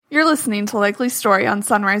listening to Likely Story on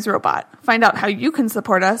Sunrise Robot. Find out how you can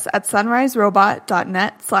support us at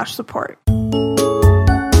sunriserobot.net/support.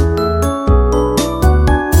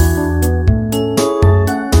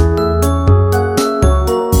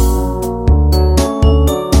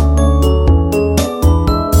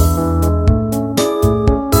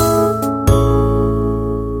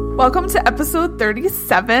 Welcome to episode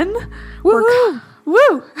 37. Woo!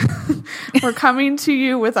 Woo! We're coming to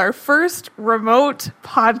you with our first remote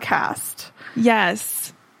podcast.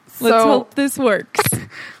 Yes. Let's hope this works.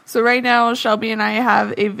 So right now, Shelby and I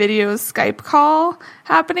have a video Skype call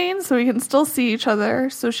happening, so we can still see each other,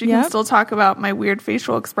 so she can still talk about my weird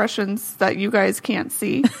facial expressions that you guys can't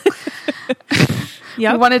see. We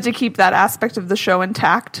wanted to keep that aspect of the show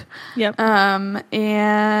intact. Yep.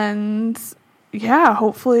 And yeah,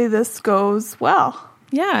 hopefully this goes well.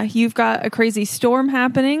 Yeah, you've got a crazy storm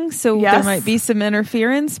happening, so there might be some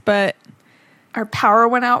interference, but our power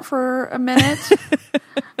went out for a minute.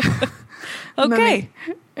 Okay.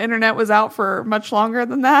 Internet was out for much longer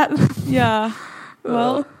than that. Yeah.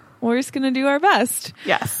 Well, we're just going to do our best.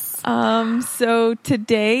 Yes. So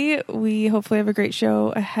today we hopefully have a great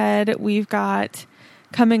show ahead. We've got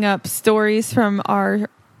coming up stories from our,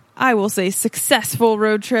 I will say, successful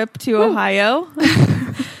road trip to Ohio.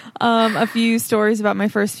 A few stories about my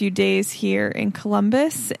first few days here in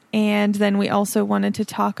Columbus. And then we also wanted to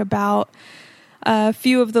talk about a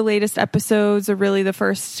few of the latest episodes, or really the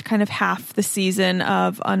first kind of half the season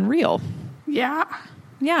of Unreal. Yeah.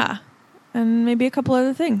 Yeah. And maybe a couple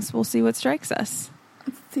other things. We'll see what strikes us.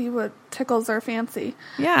 Let's see what tickles our fancy.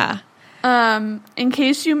 Yeah. In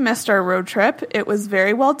case you missed our road trip, it was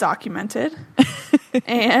very well documented.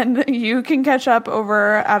 And you can catch up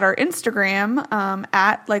over at our Instagram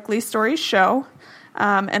at Likely Stories Show.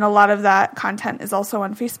 And a lot of that content is also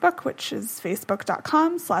on Facebook, which is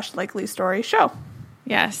facebook.com/Likely Story Show.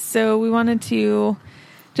 Yes. So we wanted to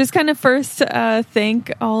just kind of first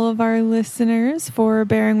thank all of our listeners for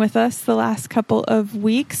bearing with us the last couple of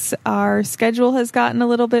weeks. Our schedule has gotten a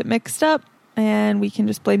little bit mixed up, and we can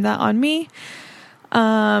just blame that on me. But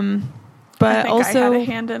I think also, I had a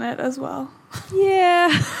hand in it as well. Yeah,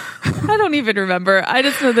 I don't even remember. I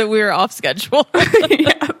just know that we were off schedule.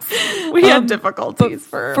 Yes, we had difficulties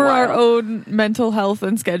for our own mental health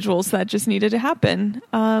and schedules that just needed to happen.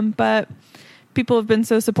 But people have been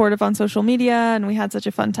so supportive on social media, and we had such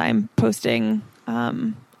a fun time posting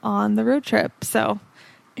on the road trip. So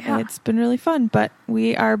it's been really fun. But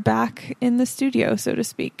we are back in the studio, so to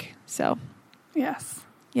speak. So yes,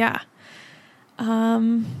 yeah.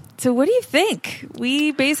 So what do you think? We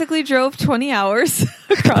basically drove 20 hours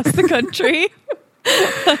across the country.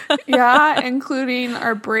 Yeah, including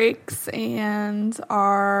our breaks and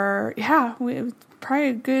we probably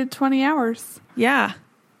a good 20 hours. Yeah.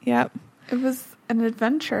 Yep. It was an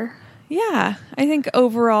adventure. Yeah. I think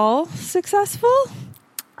overall successful.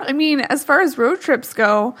 I mean, as far as road trips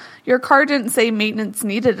go, your car didn't say maintenance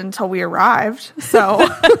needed until we arrived. So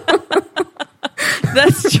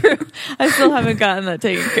that's true. I still haven't gotten that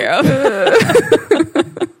taken care of.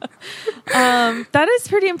 That is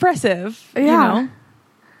pretty impressive. Yeah. You know?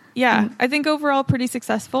 Yeah. I think overall pretty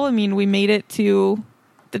successful. I mean, we made it to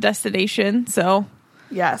the destination. So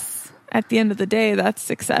yes, at the end of the day, that's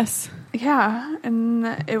success. Yeah.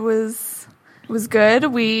 And it was good.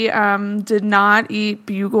 We did not eat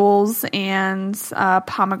bugles and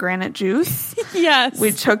pomegranate juice. Yes.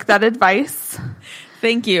 We took that advice.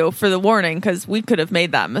 Thank you for the warning, because we could have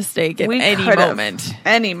made that mistake at any moment.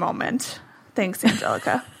 Any moment. Thanks,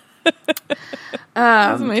 Angelica.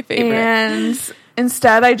 That was my favorite. And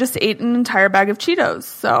instead, I just ate an entire bag of Cheetos.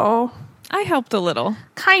 So I helped a little.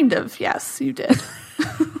 Kind of, yes, you did.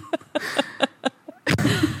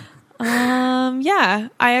 Yeah,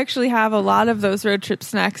 I actually have a lot of those road trip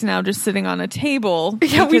snacks now just sitting on a table.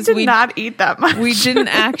 Yeah, we did not eat that much. We didn't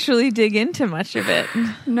actually dig into much of it.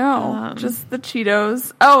 No, just the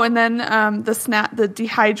Cheetos. Oh, and then the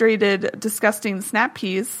dehydrated, disgusting snap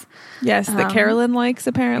peas. Yes, that Carolyn likes,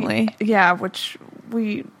 apparently. Yeah, which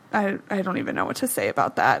I don't even know what to say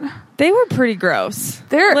about that. They were pretty gross.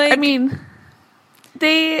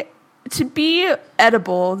 To be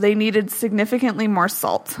edible, they needed significantly more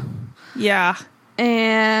salt. Yeah.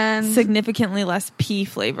 And significantly less pea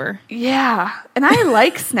flavor. Yeah. And I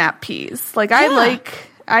like snap peas. I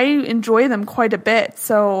enjoy them quite a bit.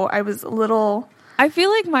 So I was a little... I feel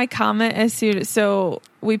like my comment as soon... So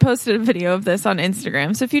we posted a video of this on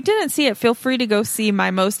Instagram. So if you didn't see it, feel free to go see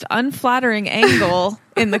my most unflattering angle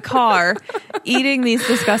in the car eating these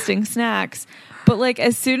disgusting snacks. But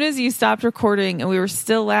as soon as you stopped recording and we were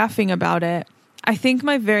still laughing about it, I think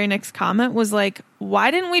my very next comment was why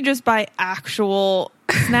didn't we just buy actual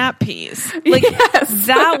snap peas. Like, Yes.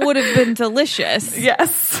 that would have been delicious.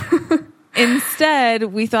 Yes. Instead,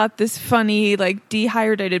 we thought this funny, like,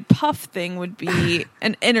 dehydrated puff thing would be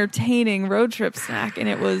an entertaining road trip snack, and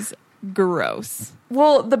it was gross.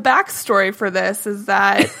 Well, the backstory for this is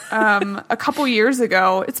that a couple years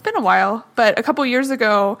ago, it's been a while, but a couple years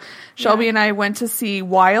ago, Shelby and I went to see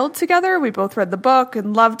Wild together. We both read the book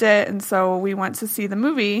and loved it, and so we went to see the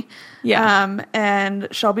movie. Yeah. And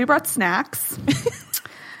Shelby brought snacks.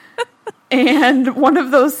 And one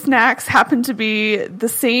of those snacks happened to be the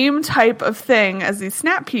same type of thing as these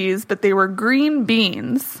snap peas, but they were green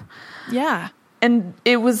beans. Yeah. And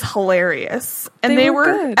it was hilarious. And they were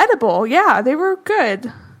good. edible. Yeah, they were good.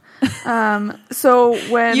 So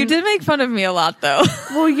when... You did make fun of me a lot, though.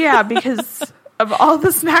 Well, yeah, because of all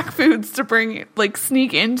the snack foods to bring, like,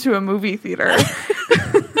 sneak into a movie theater.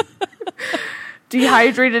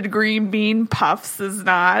 Dehydrated green bean puffs is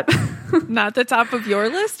not... Not the top of your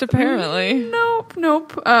list, apparently.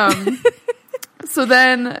 Nope. So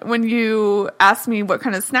then when you asked me what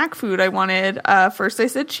kind of snack food I wanted, first I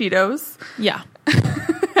said Cheetos. Yeah.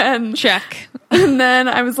 And check. And then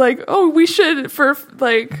I was like, oh, we should, for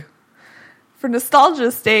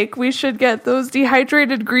nostalgia's sake, we should get those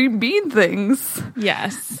dehydrated green bean things.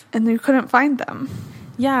 Yes. And you couldn't find them.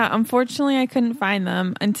 Yeah, unfortunately, I couldn't find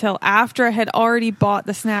them until after I had already bought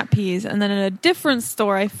the snap peas. And then in a different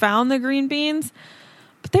store, I found the green beans.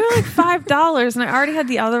 But they were like $5, and I already had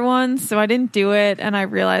the other ones, so I didn't do it. And I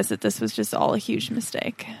realized that this was just all a huge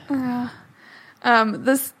mistake.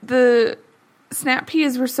 The snap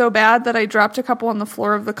peas were so bad that I dropped a couple on the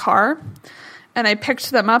floor of the car. And I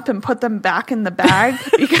picked them up and put them back in the bag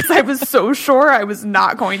because I was so sure I was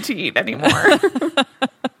not going to eat anymore.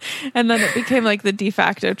 And then it became like the de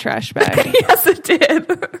facto trash bag. Yes, it did.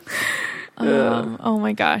 Oh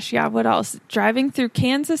my gosh. Yeah. What else? Driving through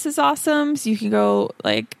Kansas is awesome. So you can go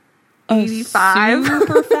like 85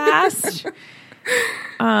 super fast.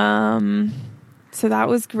 So that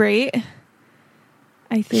was great.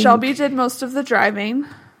 I think Shelby did most of the driving.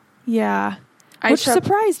 Yeah. Which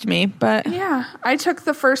surprised me, but yeah, I took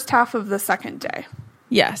the first half of the second day.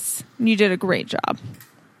 Yes, you did a great job.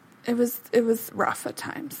 It was rough at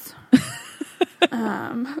times.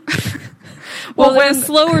 Well, there's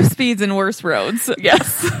slower speeds and worse roads.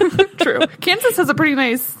 Yes, true. Kansas has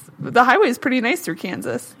the highway is pretty nice through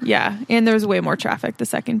Kansas. Yeah, and there was way more traffic the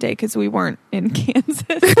second day because we weren't in Kansas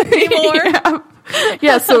anymore.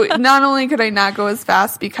 Yeah, so not only could I not go as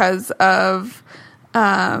fast because of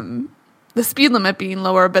the speed limit being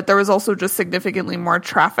lower, but there was also just significantly more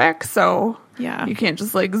traffic, so yeah, you can't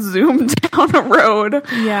just like zoom down a road.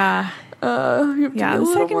 Yeah.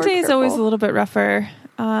 The second day is always a little bit rougher.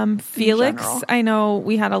 Felix, I know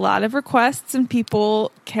we had a lot of requests and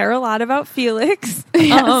people care a lot about Felix.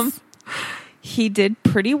 Yes. He did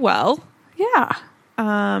pretty well. Yeah.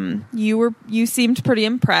 You seemed pretty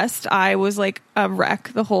impressed. I was like a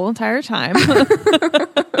wreck the whole entire time.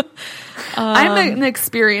 I'm an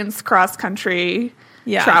experienced cross-country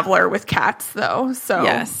traveler with cats, though. So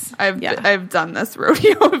yes, I've done this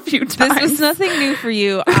rodeo a few times. This was nothing new for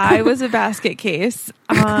you. I was a basket case.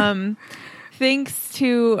 Thanks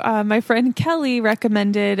to my friend Kelly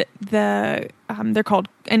recommended they're called,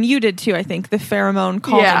 and you did too, I think, the pheromone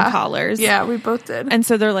calming collars. Yeah, we both did. And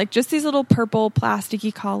so they're like just these little purple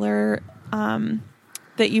plasticky collar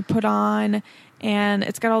that you put on, and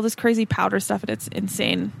it's got all this crazy powder stuff, and it's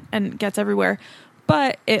insane and gets everywhere.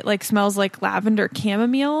 But it like smells like lavender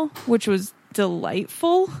chamomile, which was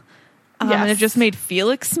delightful. And it just made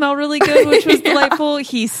Felix smell really good, which was delightful.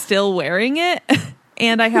 He's still wearing it.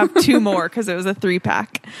 And I have 2 more because it was a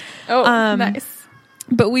 3-pack. Oh, nice.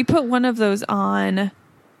 But we put one of those on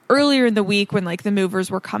earlier in the week when like the movers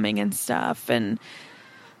were coming and stuff. And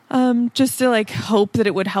just to like hope that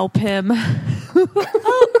it would help him. That's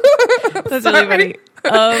really funny.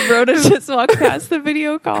 Rhoda just walked past the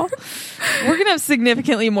video call. We're going to have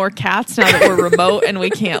significantly more cats now that we're remote and we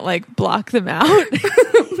can't like block them out.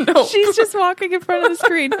 No. She's just walking in front of the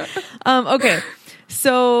screen. Okay.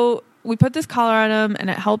 So we put this collar on him and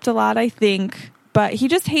it helped a lot, I think, but he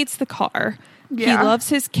just hates the car. Yeah. He loves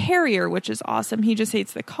his Carrier, which is awesome. He just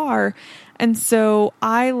hates the car. And so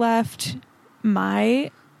I left my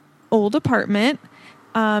old apartment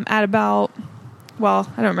at about, I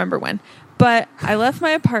don't remember when, but I left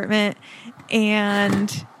my apartment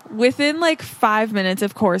and within like 5 minutes,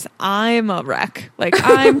 of course, I'm a wreck. Like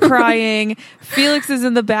I'm crying. Felix is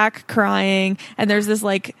in the back crying. And there's this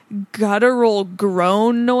like guttural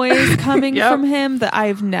groan noise coming from him that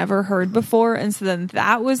I've never heard before. And so then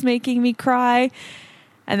that was making me cry.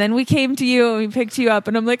 And then we came to you and we picked you up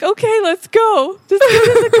and I'm like, okay, let's go. Just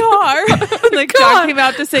get in the car. And like John came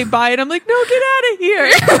out to say bye and I'm like, no, get out of here.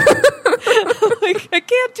 Like, I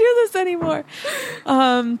can't do this anymore.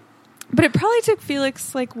 But it probably took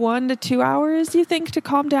Felix like 1 to 2 hours, you think, to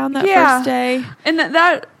calm down that first day. And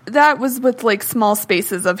that was with like small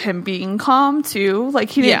spaces of him being calm too. Like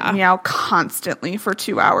he didn't meow constantly for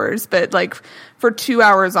 2 hours, but like for 2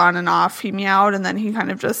 hours on and off, he meowed and then he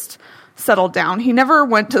kind of just settled down. He never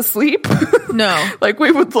went to sleep. No. Like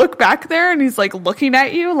we would look back there and he's like looking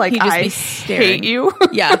at you like, I hate you.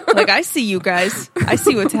 Yeah. Like I see you guys. I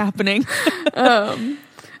see what's happening.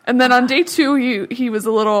 And then on day 2, he was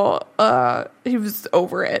a little, he was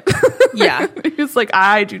over it. Yeah. He was like,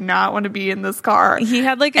 I do not want to be in this car. He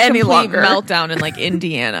had like a complete meltdown in like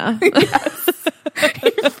Indiana. Yes.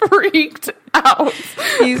 He freaked out.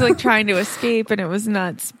 He's like trying to escape and it was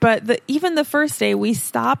nuts. But even the first day, we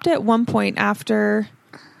stopped at one point after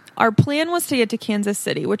our plan was to get to Kansas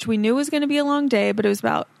City, which we knew was going to be a long day, but it was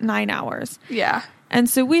about 9 hours. Yeah. And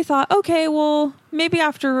so we thought, okay, well, maybe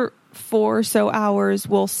after 4 or so hours,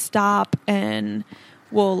 we'll stop and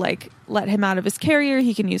we'll like let him out of his carrier.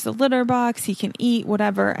 He can use the litter box. He can eat,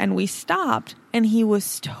 whatever. And we stopped and he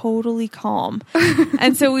was totally calm.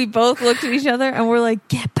 And so we both looked at each other and we're like,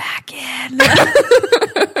 get back in.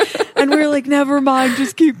 And we were like, never mind,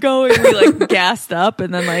 just keep going. We like gassed up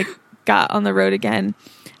and then like got on the road again.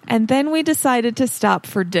 And then we decided to stop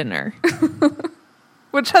for dinner.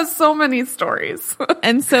 Which has so many stories.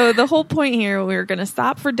 And so the whole point here, we were going to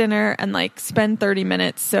stop for dinner and like spend 30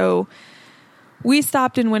 minutes. So we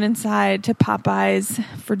stopped and went inside to Popeyes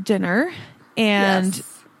for dinner and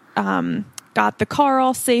got the car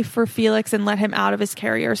all safe for Felix and let him out of his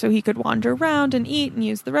carrier so he could wander around and eat and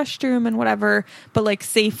use the restroom and whatever, but like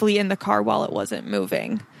safely in the car while it wasn't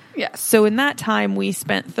moving. Yes. So in that time, we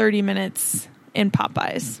spent 30 minutes in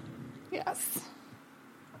Popeyes. Yes.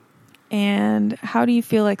 And how do you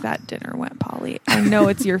feel like that dinner went, Polly? I know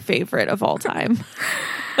it's your favorite of all time.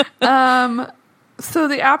 So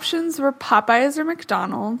the options were Popeyes or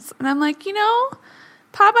McDonald's. And I'm like,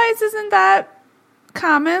 Popeyes isn't that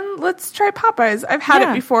common. Let's try Popeyes. I've had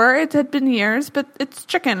it before. It had been years, but it's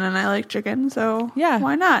chicken and I like chicken. So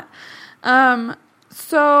why not?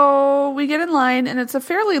 So we get in line and it's a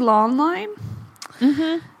fairly long line.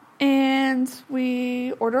 Mm-hmm. And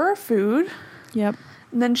we order our food. Yep.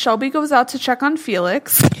 And then Shelby goes out to check on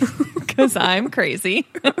Felix. Because I'm crazy.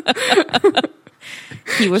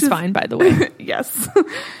 He was fine, by the way. Yes.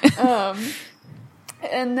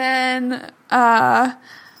 And then I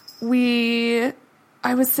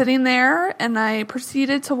was sitting there and I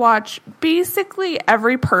proceeded to watch basically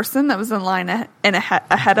every person that was in line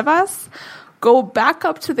ahead of us go back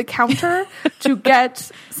up to the counter to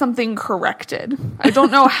get something corrected. I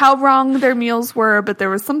don't know how wrong their meals were, but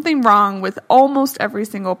there was something wrong with almost every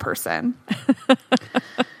single person.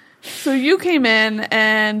 So you came in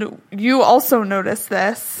and you also noticed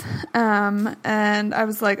this. And I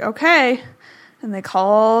was like, okay. And they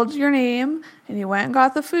called your name and you went and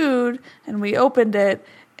got the food and we opened it.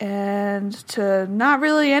 And to not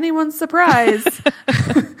really anyone's surprise,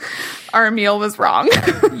 our meal was wrong.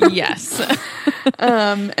 Yes.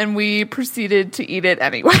 And we proceeded to eat it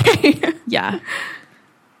anyway. Yeah.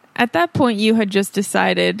 At that point, you had just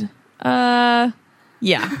decided, let's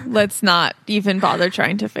not even bother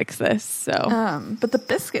trying to fix this. So, but the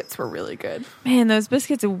biscuits were really good. Man, those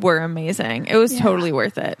biscuits were amazing. It was totally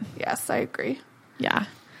worth it. Yes, I agree. Yeah.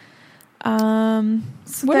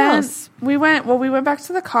 So what then else? we went back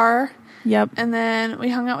to the car. Yep. And then we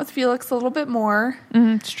hung out with Felix a little bit more.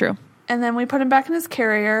 It's true. And then we put him back in his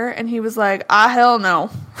carrier and he was like, hell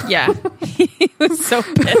no. Yeah. He was so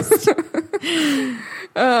pissed.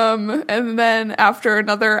 And then after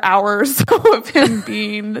another hour or so of him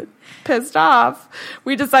being pissed off,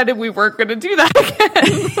 we decided we weren't going to do that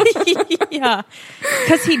again. Yeah.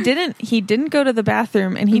 Because he didn't go to the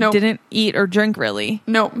bathroom and he didn't eat or drink really.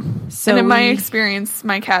 Nope. So and in my experience,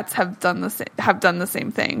 my cats have done the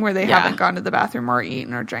same thing where they haven't gone to the bathroom or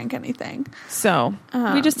eaten or drank anything. So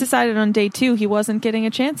we just decided on day 2 he wasn't getting a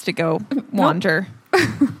chance to go wander.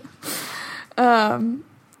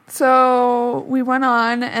 So we went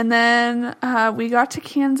on and then we got to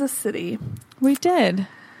Kansas City. We did.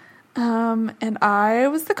 And I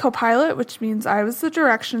was the co-pilot, which means I was the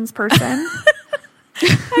directions person.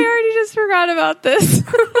 I already just forgot about this.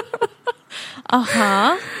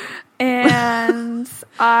 Uh-huh. And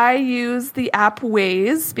I use the app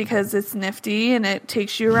Waze because it's nifty and it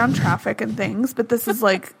takes you around traffic and things. But this is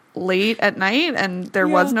like late at night and there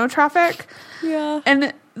was no traffic. Yeah.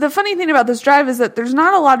 And the funny thing about this drive is that there's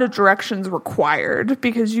not a lot of directions required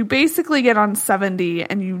because you basically get on 70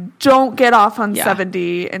 and you don't get off on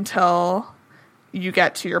 70 until you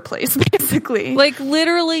get to your place, basically. Like,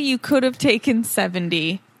 literally, you could have taken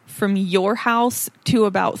 70 from your house to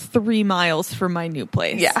about 3 miles from my new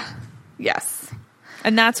place. Yeah. Yes.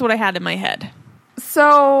 And that's what I had in my head.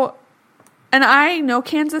 So, and I know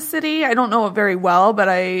Kansas City. I don't know it very well, but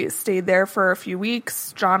I stayed there for a few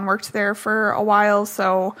weeks. John worked there for a while,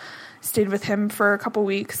 so stayed with him for a couple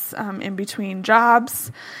weeks in between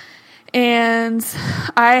jobs. And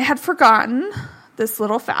I had forgotten this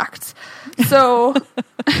little fact. So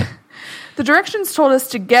the directions told us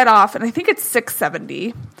to get off, and I think it's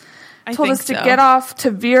 670. Told us to get off,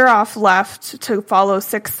 to veer off left, to follow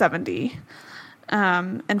 670.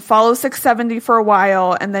 And follow 670 for a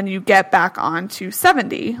while, and then you get back onto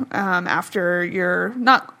 70 after you're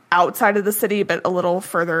not outside of the city, but a little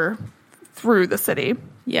further through the city.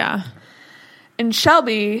 Yeah. And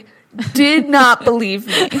Shelby did not believe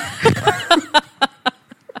me.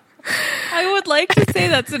 I would like to say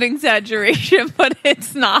that's an exaggeration, but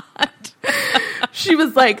it's not. She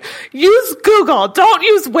was like, use Google, don't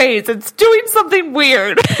use Waze, it's doing something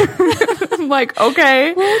weird. I'm like,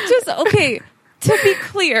 okay. Well, okay. To be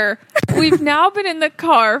clear, we've now been in the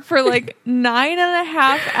car for like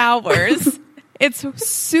 9.5 hours. It's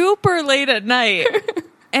super late at night.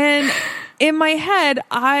 And in my head,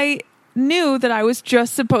 I knew that I was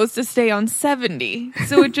just supposed to stay on 70.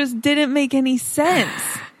 So it just didn't make any sense.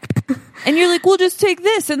 And you're like, we'll just take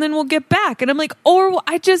this and then we'll get back. And I'm like,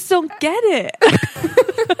 I just don't get it.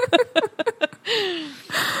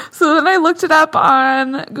 So then I looked it up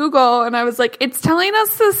on Google and I was like, it's telling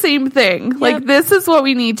us the same thing. Yep. Like, this is what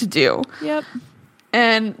we need to do. Yep.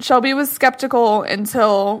 And Shelby was skeptical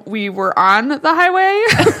until we were on the highway.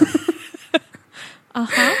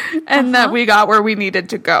 And that we got where we needed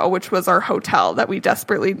to go, which was our hotel that we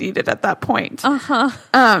desperately needed at that point.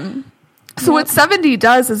 So what 70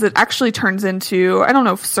 does is it actually turns into, I don't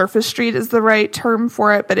know if surface street is the right term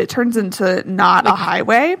for it, but it turns into not a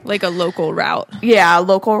highway. Like a local route. Yeah,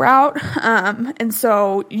 local route. And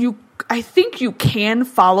so I think you can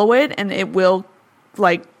follow it and it will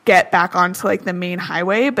like get back onto like the main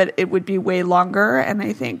highway, but it would be way longer. And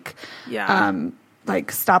I think,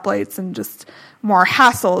 like stoplights and just more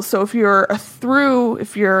hassle. So if you're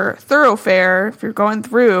thoroughfare, if you're going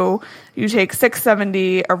through, you take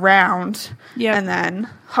 670 around and then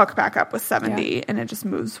hook back up with 70 and it just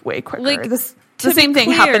moves way quicker. Like, the same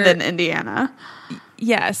thing happened in Indiana.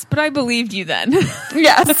 Yes, but I believed you then.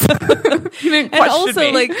 Yes. You didn't question and also,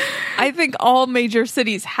 me. like, I think all major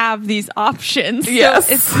cities have these options. Yes.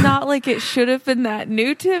 So it's not like it should have been that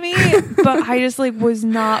new to me, but I just like was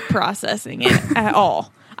not processing it at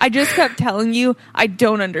all. I just kept telling you, I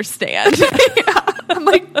don't understand. I'm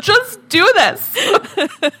like, just do this.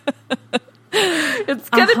 It's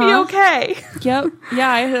going to be okay. Yep. Yeah,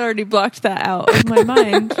 I had already blocked that out of my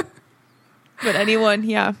mind. But anyone,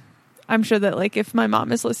 I'm sure that like if my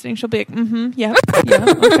mom is listening, she'll be like, yeah,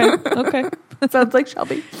 okay. Sounds like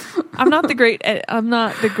Shelby. I'm not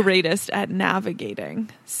the greatest at navigating.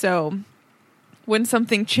 So when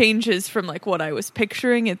something changes from like what I was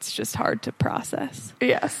picturing, it's just hard to process.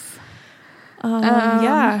 Yes.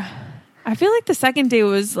 Yeah. I feel like the second day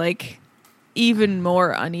was like even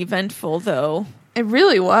more uneventful though. It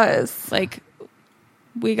really was. Like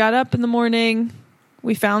we got up in the morning,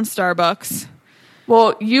 we found Starbucks.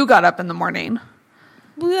 Well, you got up in the morning.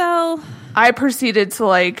 Well, I proceeded to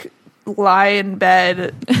like lie in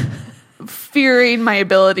bed fearing my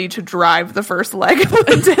ability to drive the first leg of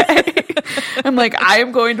the day. I'm like, I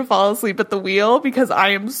am going to fall asleep at the wheel because I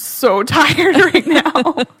am so tired right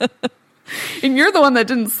now. And you're the one that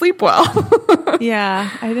didn't sleep well. Yeah,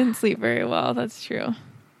 I didn't sleep very well. That's true.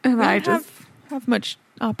 And I just have much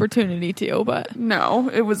opportunity to, but no,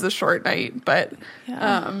 it was a short night. But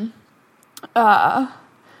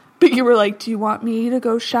but you were like, do you want me to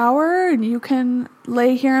go shower and you can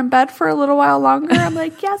lay here in bed for a little while longer? I'm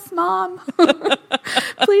like, yes, Mom.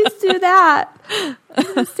 Please do that. I'm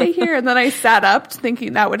gonna stay here. And then I sat up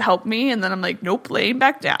thinking that would help me. And then I'm like, nope, laying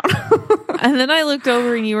back down. And then I looked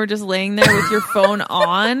over and you were just laying there with your phone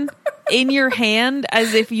on in your hand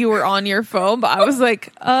as if you were on your phone. But I was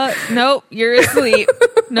like, nope, you're asleep.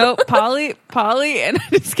 Nope, Polly. And I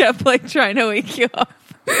just kept like trying to wake you up.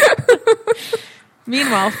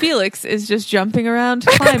 Meanwhile, Felix is just jumping around,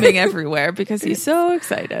 climbing everywhere because he's so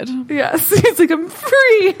excited. Yes. He's like, I'm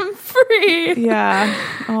free. Yeah.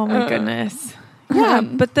 Oh my goodness. Yeah.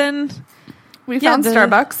 But then we found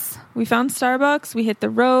Starbucks. We found Starbucks. We hit the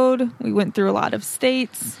road. We went through a lot of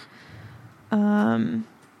states. Then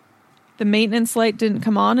The maintenance light didn't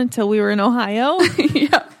come on until we were in Ohio.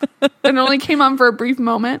 Yeah. It only came on for a brief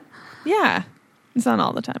moment. Yeah. It's on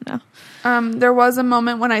all the time now. There was a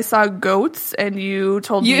moment when I saw goats, and you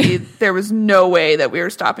told me there was no way that we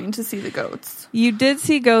were stopping to see the goats. You did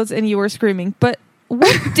see goats, and you were screaming. But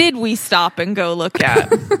what did we stop and go look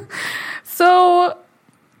at? So,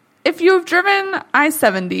 if you've driven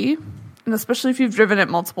I-70, and especially if you've driven it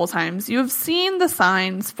multiple times, you have seen the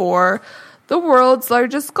signs for the world's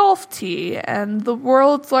largest golf tee, and the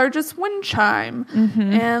world's largest wind chime,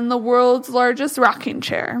 and the world's largest rocking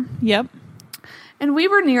chair. Yep. And we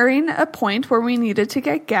were nearing a point where we needed to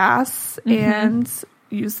get gas and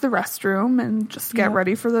use the restroom and just get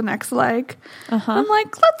ready for the next leg. I'm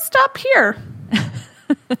like, let's stop here.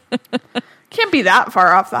 Can't be that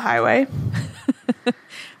far off the highway.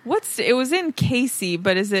 It was in Casey,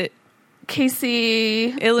 but is it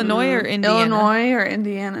Casey, Illinois or Indiana? Illinois or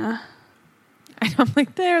Indiana? I'm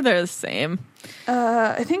like, they're the same.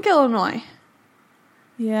 I think Illinois.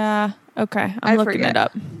 Yeah. Okay. I'm looking it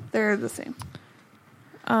up. They're the same.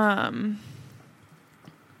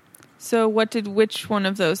 So which one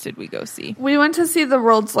of those did we go see? We went to see the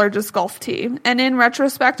world's largest golf tee. And in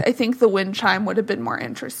retrospect, I think the wind chime would have been more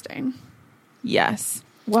interesting. Yes.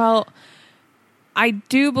 Well, I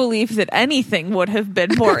do believe that anything would have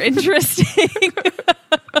been more interesting.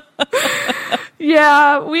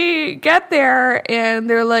 Yeah, we get there and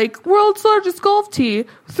they're like, world's largest golf tee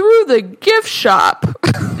through the gift shop.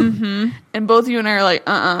 And both you and I are like,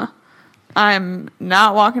 I'm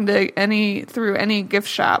not walking through any gift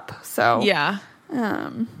shop. So yeah,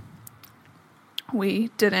 we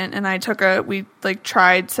didn't. And we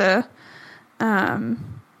tried to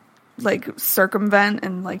circumvent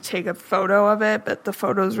and take a photo of it, but the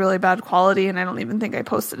photo is really bad quality, and I don't even think I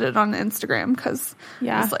posted it on Instagram because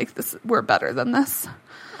it's like, we're better than this.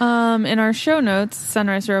 In our show notes,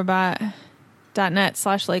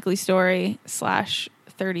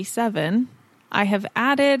 sunriserobot.net/likelystory/37, I have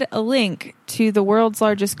added a link to the world's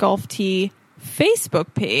largest golf tee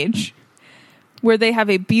Facebook page where they have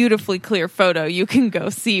a beautifully clear photo. You can go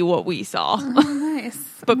see what we saw. Oh, nice.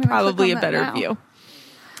 But probably a better view.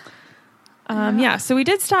 So we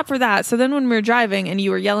did stop for that. So then when we were driving and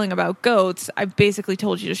you were yelling about goats, I basically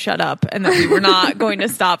told you to shut up and that we were not going to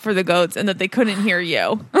stop for the goats and that they couldn't hear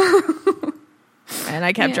you. And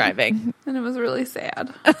I kept driving. And it was really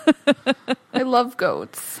sad. I love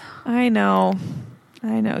goats. I know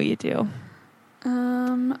you do.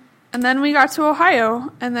 And then we got to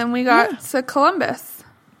Ohio, and then we got to Columbus.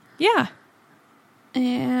 Yeah.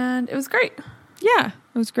 And it was great. Yeah,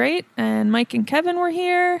 it was great. And Mike and Kevin were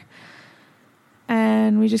here.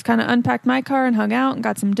 And we just kind of unpacked my car and hung out and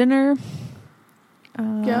got some dinner.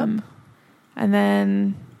 And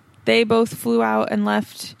then they both flew out and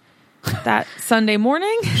left that Sunday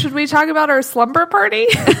morning. Should we talk about our slumber party?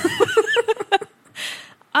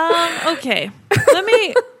 Okay. Let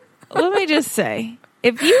me just say,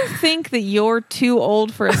 if you think that you're too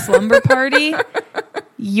old for a slumber party,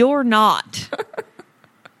 you're not.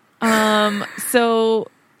 So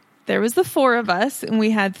there was the four of us, and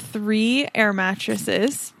we had 3 air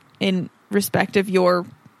mattresses in respect of your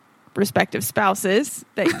respective spouses.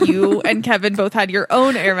 That you and Kevin both had your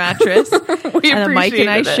own air mattress, and then Mike and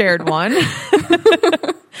I shared one.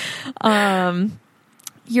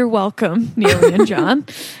 You're welcome, Neely and John.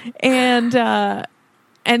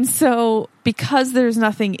 And so because there's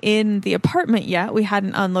nothing in the apartment yet, we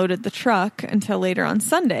hadn't unloaded the truck until later on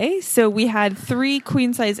Sunday. So we had 3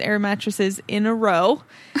 queen size air mattresses in a row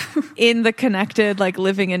in the connected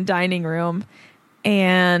living and dining room.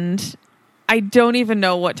 And I don't even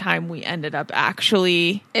know what time we ended up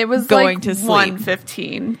actually going to sleep.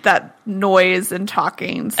 1:15. That noise and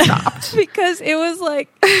talking stopped. Because it was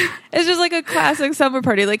it's just like a classic summer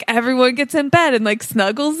party. Everyone gets in bed and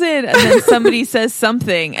snuggles in, and then somebody says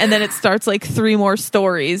something, and then it starts 3 more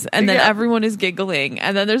stories, and then everyone is giggling,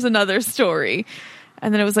 and then there's another story.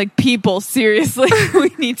 And then it was people, seriously,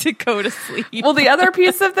 we need to go to sleep. Well, the other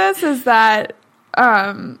piece of this is that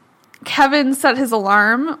Kevin set his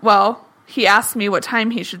alarm. Well, he asked me what time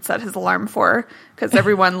he should set his alarm for, because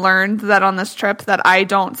everyone learned that on this trip that I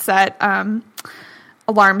don't set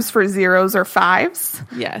alarms for 0s or 5s.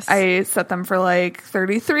 Yes. I set them for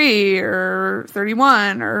 33 or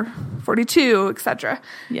 31 or 42, etc.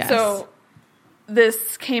 Yes. So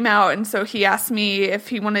this came out, and so he asked me if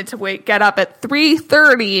he wanted to get up at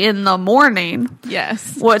 3:30 in the morning.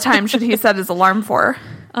 Yes. What time should he set his alarm for?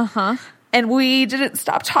 Uh-huh. And we didn't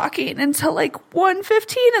stop talking until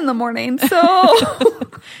 1:15 in the morning. So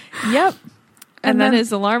Yep. And then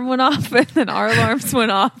his alarm went off, and then our alarms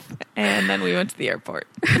went off, and then we went to the airport.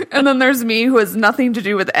 And then there's me who has nothing to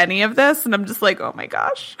do with any of this, and I'm just like, oh my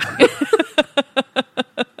gosh.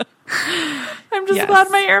 I'm just glad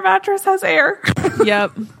my air mattress has air.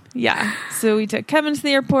 Yep. Yeah. So we took Kevin to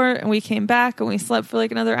the airport, and we came back, and we slept for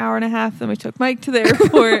like another hour and a half. Then we took Mike to the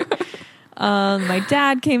airport. My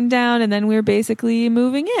dad came down, and then we were basically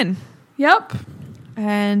moving in. Yep.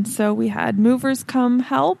 And so we had movers come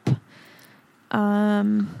help.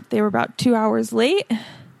 They were about 2 hours late.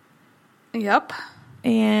 Yep.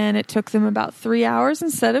 And it took them about 3 hours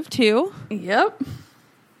instead of 2. Yep.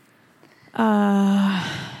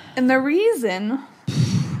 And the reason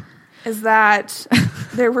is that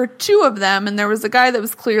there were 2 of them, and there was a guy that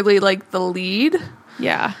was clearly like the lead.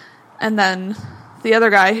 Yeah. And then the other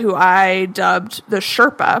guy who I dubbed the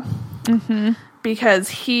Sherpa, because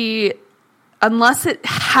he, unless it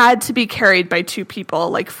had to be carried by 2 people,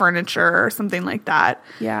 like furniture or something like that.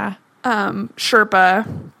 Yeah.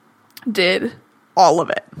 Sherpa did all of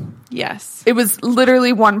it. Yes. It was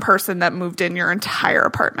literally one person that moved in your entire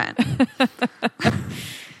apartment.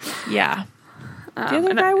 Yeah. The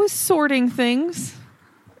other guy was sorting things.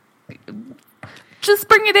 Just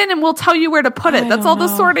bring it in and we'll tell you where to put it. That's all the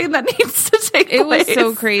sorting that needs to take place. It was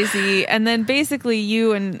so crazy. And then basically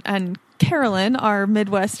you and Carolyn, our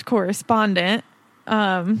Midwest correspondent,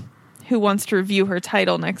 who wants to review her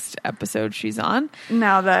title next episode she's on.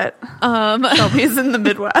 Now that Shelby's in the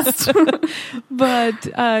Midwest.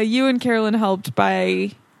 But you and Carolyn helped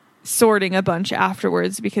by sorting a bunch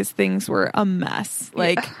afterwards because things were a mess.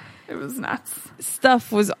 Like, it was nuts.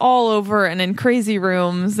 Stuff was all over and in crazy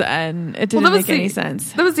rooms, and it didn't make any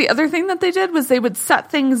sense. That was the other thing that they did, was they would set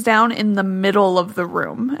things down in the middle of the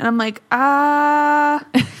room. And I'm like,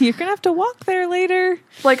 you're going to have to walk there later.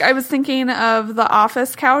 Like, I was thinking of the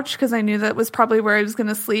office couch because I knew that was probably where I was going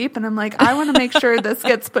to sleep. And I'm like, I want to make sure this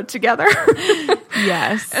gets put together.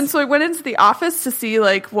 Yes. And so I went into the office to see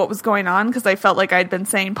like what was going on, because I felt like I'd been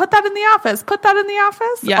saying, put that in the office,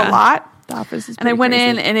 a lot. The office is and I went crazy.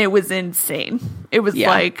 in and it was insane. It was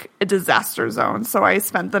like a disaster zone. So I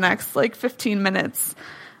spent the next like 15 minutes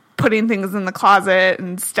putting things in the closet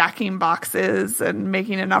and stacking boxes and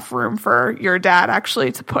making enough room for your dad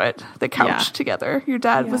actually to put the couch together. Your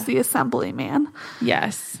dad was the assembly man.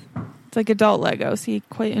 Yes. It's like adult Legos. He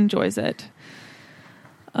quite enjoys it.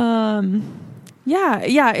 Yeah,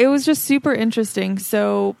 it was just super interesting.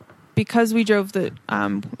 So because we drove the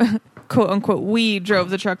quote unquote, we drove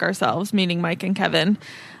the truck ourselves, meaning Mike and Kevin.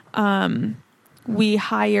 We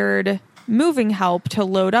hired moving help to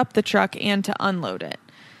load up the truck and to unload it.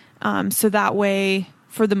 So that way,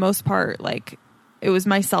 for the most part, like it was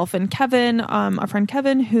myself and Kevin, our friend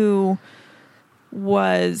Kevin,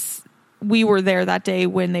 we were there that day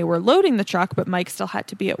when they were loading the truck, but Mike still had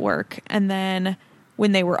to be at work. And then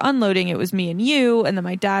when they were unloading, it was me and you, and then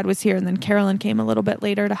my dad was here, and then Carolyn came a little bit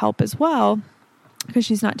later to help as well, because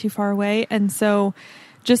she's not too far away. And so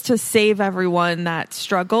just to save everyone that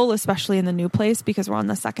struggle, especially in the new place, because we're on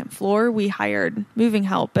the second floor, we hired moving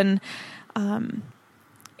help. And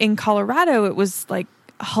in Colorado, it was like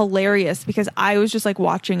hilarious because I was just like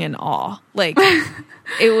watching in awe. Like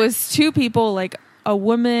it was 2 people, like a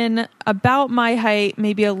woman about my height,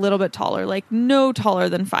 maybe a little bit taller, like no taller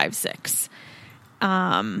than 5'6".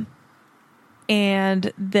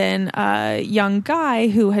 And then a young guy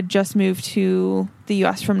who had just moved to the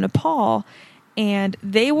U.S. from Nepal, and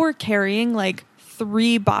they were carrying like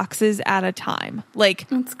 3 boxes at a time. Like,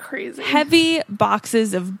 that's crazy. Heavy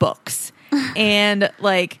boxes of books and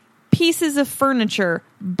like pieces of furniture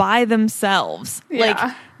by themselves. Yeah.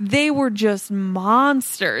 Like, they were just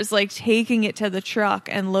monsters, like taking it to the truck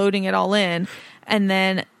and loading it all in. And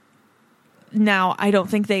then now I don't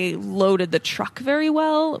think they loaded the truck very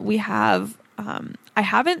well. We have... I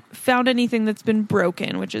haven't found anything that's been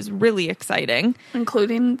broken, which is really exciting.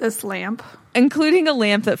 Including this lamp. Including a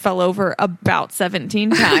lamp that fell over about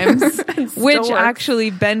 17 times, which works.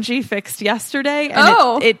 Actually Benji fixed yesterday.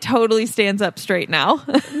 And it totally stands up straight now.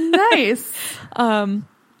 Nice.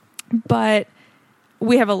 But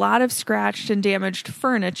we have a lot of scratched and damaged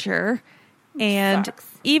furniture. And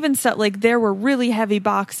even stuff like there were really heavy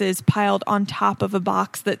boxes piled on top of a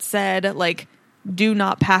box that said like, do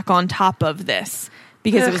not pack on top of this,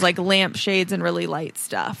 because it was like lampshades and really light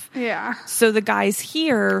stuff. Yeah. So the guys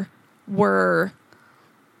here were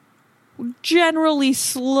generally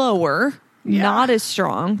slower, not as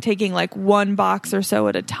strong, taking like 1 box or so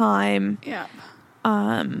at a time. Yeah.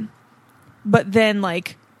 But then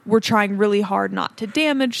like we're trying really hard not to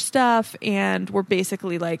damage stuff, and we're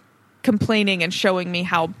basically like complaining and showing me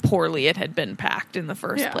how poorly it had been packed in the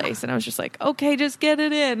first place. And I was just like, okay, just get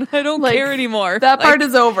it in. I don't care anymore. That part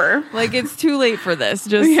is over. Like, it's too late for this.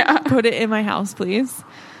 Just put it in my house, please.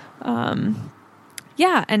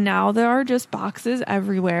 Yeah, and now there are just boxes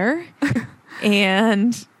everywhere.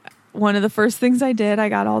 And one of the first things I did, I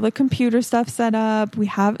got all the computer stuff set up. We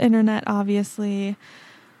have internet, obviously.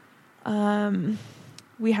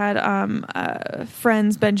 We had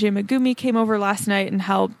friends, Benji and Megumi, came over last night and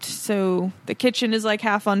helped. So the kitchen is like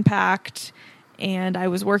half unpacked. And I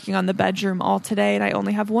was working on the bedroom all today. And I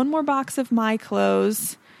only have one more box of my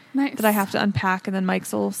clothes that I have to unpack. And then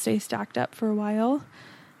Mike's will stay stacked up for a while.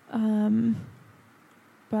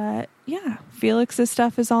 But yeah, Felix's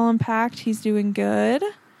stuff is all unpacked. He's doing good.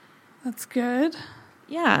 That's good.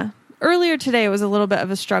 Yeah. Earlier today, it was a little bit of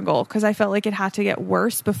a struggle because I felt like it had to get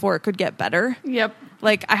worse before it could get better. Yep.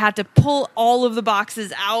 Like, I had to pull all of the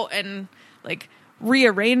boxes out and, like,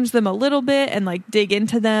 rearrange them a little bit and, like, dig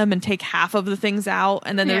into them and take half of the things out.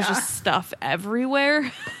 And then there's just stuff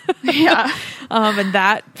everywhere. Yeah. And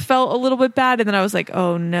that felt a little bit bad. And then I was like,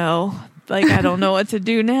 oh, no. Like, I don't know what to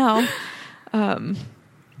do now.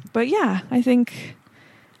 But, yeah, I think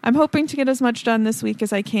I'm hoping to get as much done this week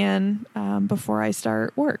as I can before I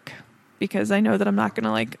start work. Because I know that I'm not going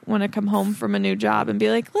to, like, want to come home from a new job and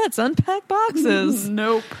be like, let's unpack boxes.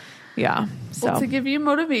 Nope. Yeah. So well, to give you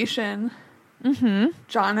motivation,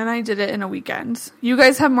 John and I did it in a weekend. You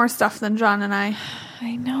guys have more stuff than John and I.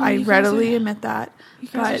 I know. I readily admit that. You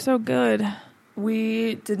guys are so good.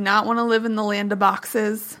 We did not want to live in the land of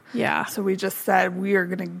boxes. Yeah. So we just said, we are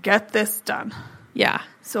going to get this done. Yeah.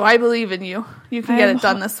 So I believe in you. You can get it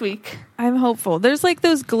done this week. I'm hopeful. There's like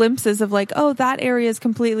those glimpses of like, oh, that area is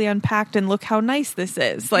completely unpacked and look how nice this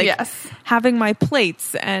is. Like having my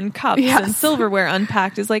plates and cups and silverware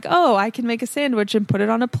unpacked is like, oh, I can make a sandwich and put it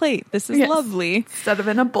on a plate. This is lovely. Instead of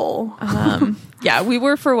in a bowl. Yeah, we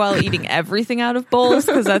were for a while eating everything out of bowls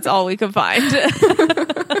because that's all we could find.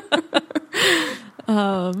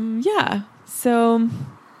 Yeah. So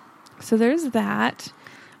there's that.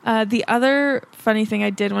 The other funny thing I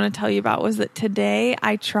did want to tell you about was that today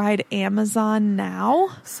I tried Amazon Now.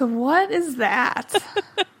 So what is that?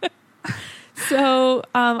 So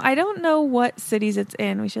I don't know what cities it's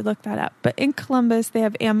in. We should look that up. But in Columbus, they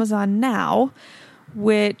have Amazon Now,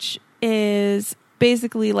 which is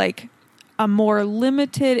basically like a more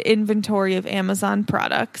limited inventory of Amazon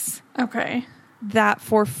products. Okay. That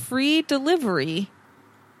for free delivery,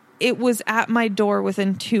 it was at my door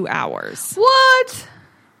within 2 hours. What?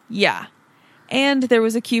 Yeah. And there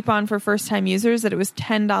was a coupon for first-time users that it was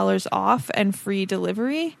 $10 off and free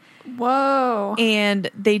delivery. Whoa. And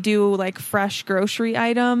they do like fresh grocery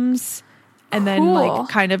items and then like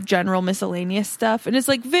kind of general miscellaneous stuff. And it's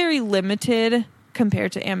like very limited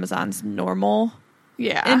compared to Amazon's normal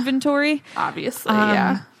inventory. Obviously,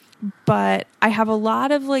 yeah. But I have a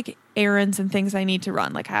lot of like errands and things I need to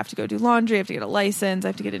run. Like I have to go do laundry, I have to get a license, I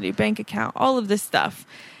have to get a new bank account, all of this stuff.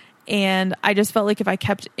 And I just felt like if I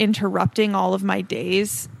kept interrupting all of my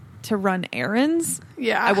days to run errands,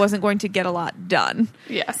 I wasn't going to get a lot done.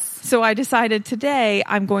 Yes. So I decided today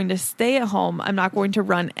I'm going to stay at home. I'm not going to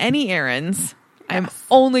run any errands. I'm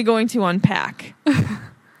only going to unpack.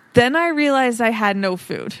 Then I realized I had no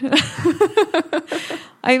food.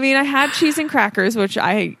 I mean, I had cheese and crackers, which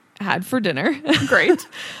I had for dinner. Great.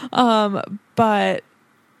 But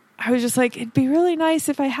I was just like, it'd be really nice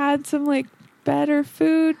if I had some like better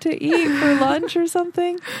food to eat for lunch or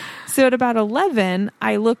something. So at about 11,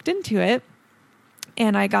 I looked into it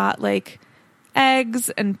and I got like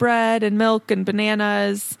eggs and bread and milk and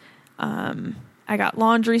bananas. I got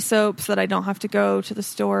laundry soap so that I don't have to go to the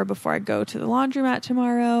store before I go to the laundromat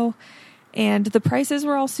tomorrow. And the prices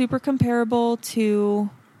were all super comparable to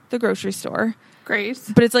the grocery store. Great.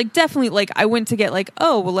 But it's like definitely like I went to get like,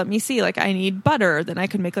 oh, well, let me see. Like I need butter. Then I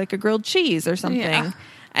could make like a grilled cheese or something. Yeah.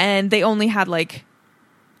 And they only had like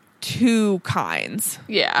 2 kinds.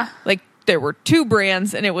 Yeah. Like there were 2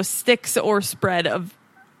 brands and it was sticks or spread of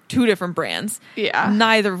 2 different brands. Yeah.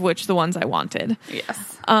 Neither of which the ones I wanted.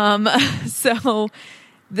 Yes. So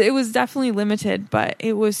it was definitely limited, but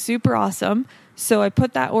it was super awesome. So I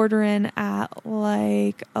put that order in at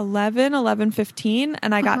like 11:15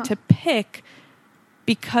 and I got to pick,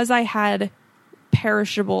 because I had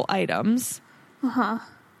perishable items.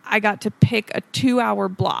 I got to pick a 2-hour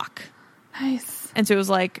block. Nice. And so it was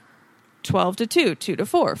like 12 to 2, 2 to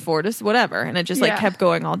 4, 4 to whatever. And it just like kept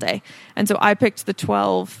going all day. And so I picked the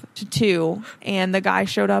 12 to 2 and the guy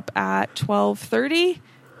showed up at 12:30.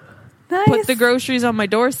 Nice. Put the groceries on my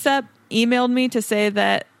doorstep, emailed me to say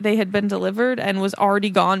that they had been delivered and was already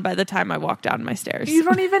gone by the time I walked down my stairs. You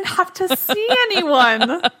don't even have to see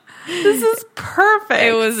anyone. This is perfect.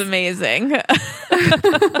 It was amazing.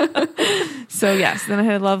 So yes, then I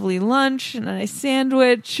had a lovely lunch and a nice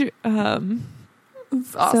sandwich. It's awesome.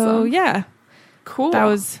 So yeah, Cool. that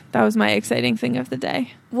was my exciting thing of the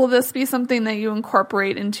day. Will this be something that you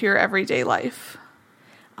incorporate into your everyday life?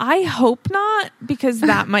 I hope not, because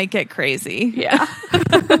that might get crazy. Yeah.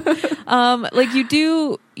 Like you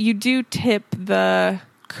do tip the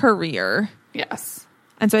courier. Yes.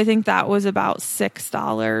 And so I think that was about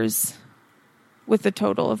 $6 with the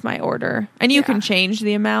total of my order. And you can change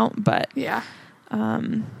the amount, but Yeah.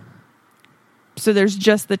 so there's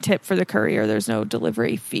just the tip for the courier. There's no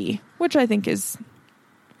delivery fee, which I think is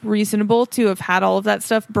reasonable to have had all of that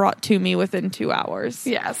stuff brought to me within 2 hours.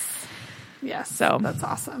 Yes. Yes. So that's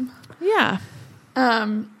awesome. Yeah.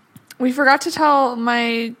 We forgot to tell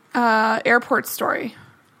my airport story.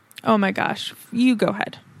 Oh my gosh. You go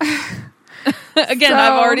ahead. Again, So-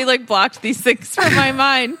 I've already like blocked these things from my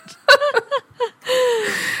mind.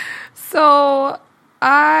 So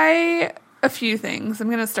a few things. I'm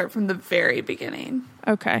going to start from the very beginning.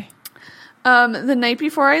 Okay. The night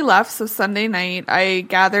before I left, so Sunday night, I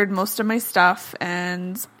gathered most of my stuff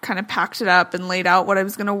and kind of packed it up and laid out what I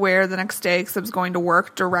was going to wear the next day because I was going to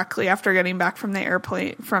work directly after getting back from the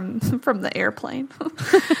airplane, from the airplane. From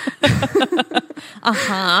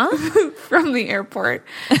the airport.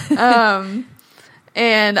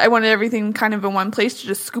 And I wanted everything kind of in one place to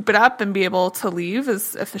just scoop it up and be able to leave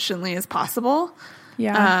as efficiently as possible.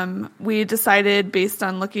 Yeah. We decided based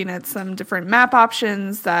on looking at some different map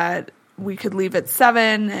options that we could leave at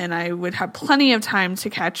 7 and I would have plenty of time to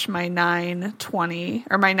catch my 9:20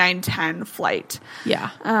 or my 9:10 flight.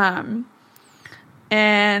 Yeah.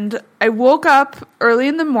 And I woke up early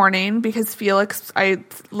in the morning because I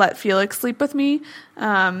let Felix sleep with me.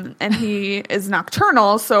 And he is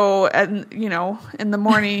nocturnal. So, in the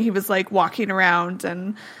morning he was like walking around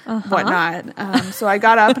and whatnot. So I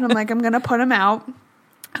got up and I'm like, I'm going to put him out.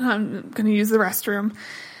 I'm going to use the restroom.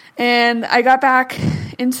 And I got back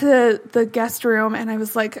into the guest room and I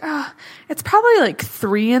was like, it's probably like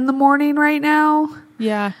 3 a.m. right now.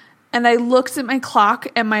 Yeah. And I looked at my clock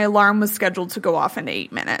and my alarm was scheduled to go off in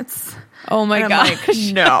 8 minutes. Oh my And I'm gosh. like,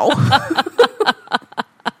 no.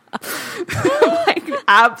 Like,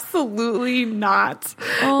 absolutely not.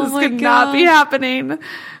 Oh This my could not be gosh. happening.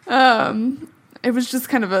 It was just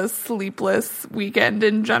kind of a sleepless weekend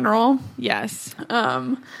in general. Yes.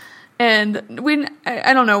 And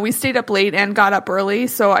I don't know, we stayed up late and got up early,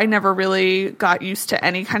 so I never really got used to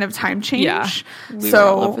any kind of time change. Yeah. We So were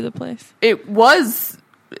all over the place. it was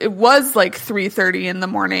like 3:30 in the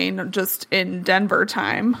morning just in Denver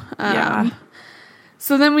time. Yeah.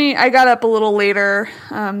 So then I got up a little later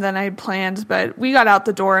than I had planned, but we got out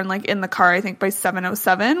the door and like in the car I think by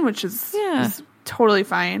 7:07, which is totally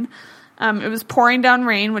fine. It was pouring down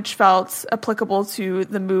rain, which felt applicable to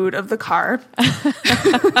the mood of the car.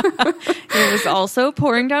 It was also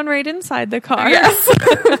pouring down right inside the car. Yes.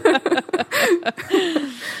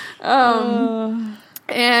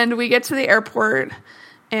 And we get to the airport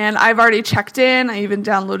and I've already checked in. I even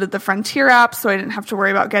downloaded the Frontier app so I didn't have to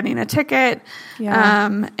worry about getting a ticket.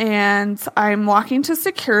 Yeah. And I'm walking to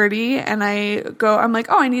security and I'm like,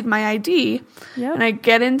 I need my ID. Yep. And I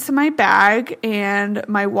get into my bag and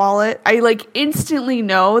my wallet. I like instantly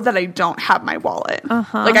know that I don't have my wallet.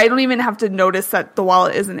 Like I don't even have to notice that the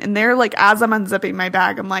wallet isn't in there. Like as I'm unzipping my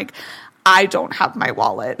bag, I'm like, I don't have my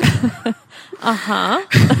wallet.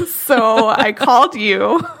 So I called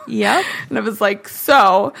you. Yep. And I was like,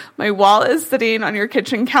 so my wallet is sitting on your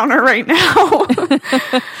kitchen counter right now.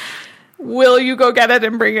 Will you go get it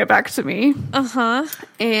and bring it back to me?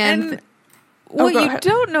 And what go you ahead.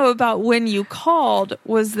 don't know about when you called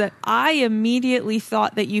was that I immediately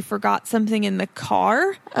thought that you forgot something in the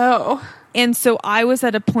car. Oh. And so I was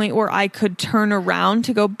at a point where I could turn around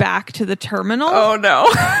to go back to the terminal. Oh, no.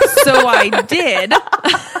 So I did.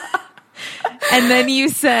 And then you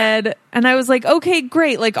said, and I was like, okay,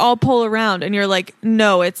 great. Like, I'll pull around. And you're like,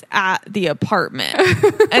 no, it's at the apartment.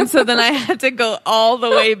 And so then I had to go all the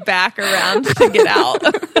way back around to get out.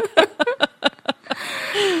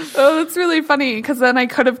 Oh, that's really funny because then I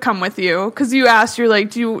could have come with you because you asked, you're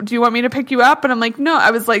like, do you want me to pick you up? And I'm like, no.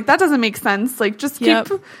 I was like, that doesn't make sense. Like, just go,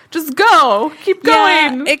 keep going.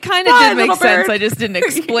 Yeah, it kind of did make sense. I just didn't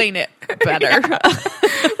explain it better.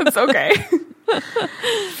 It's okay.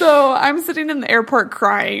 So I'm sitting in the airport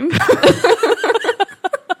crying.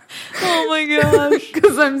 Oh my gosh.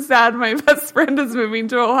 Because I'm sad my best friend is moving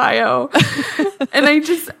to Ohio. And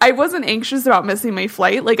I wasn't anxious about missing my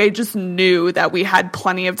flight. Like, I just knew that we had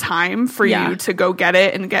plenty of time for you to go get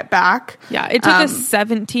it and get back. Yeah, it took us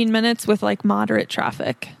 17 minutes with like moderate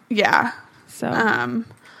traffic. Yeah. So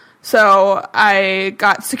So I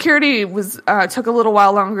got security took a little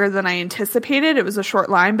while longer than I anticipated. It was a short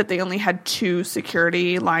line, but they only had 2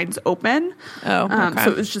 security lines open. Oh, okay.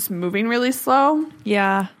 So it was just moving really slow.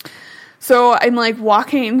 Yeah. So I'm like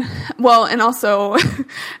walking, well, and also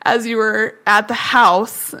as you were at the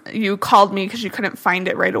house, you called me because you couldn't find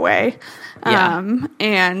it right away. Yeah.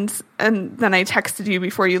 And then I texted you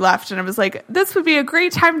before you left, and I was like, this would be a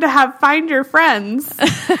great time to have Find Your Friends.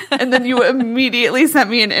 And then you immediately sent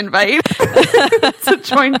me an invite to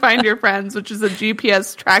join Find Your Friends, which is a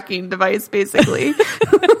GPS tracking device, basically.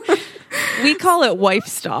 We call it wife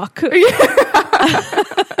stalk.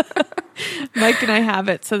 Mike and I have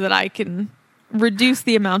it so that I can reduce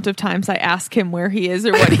the amount of times I ask him where he is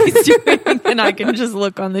or what he's doing, and I can just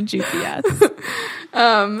look on the GPS.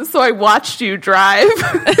 So I watched you drive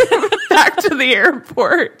back to the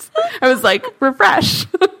airport. I was like, refresh.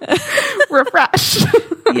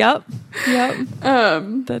 Yep.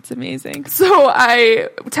 That's amazing. So I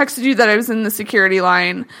texted you that I was in the security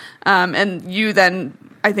line, and you then,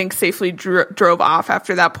 I think, safely drove off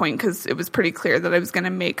after that point because it was pretty clear that I was going to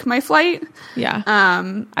make my flight. Yeah.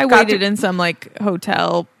 I waited in some like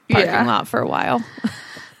hotel parking lot for a while.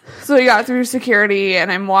 So I got through security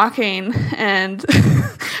and I'm walking and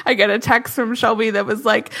I get a text from Shelby that was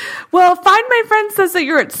like, well, Find My Friend says that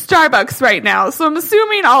you're at Starbucks right now, so I'm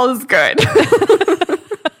assuming all is good.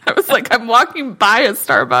 I was like, I'm walking by a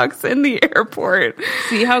Starbucks in the airport.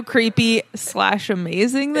 See how creepy /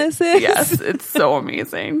 amazing this is? Yes, it's so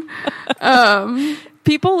amazing.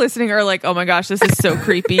 People listening are like, oh my gosh, this is so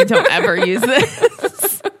creepy. Don't ever use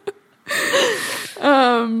this.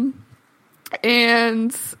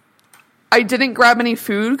 And I didn't grab any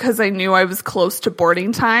food because I knew I was close to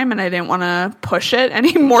boarding time and I didn't want to push it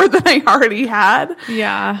any more than I already had.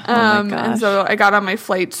 Yeah. Oh my gosh. And so I got on my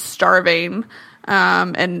flight starving.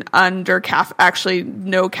 And actually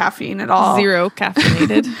no caffeine at all. 0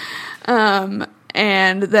 caffeinated.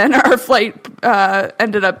 And then our flight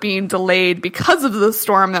ended up being delayed because of the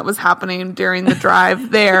storm that was happening during the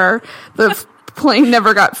drive there. The plane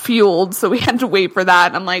never got fueled, so we had to wait for that.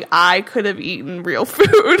 And I'm like, I could have eaten real food.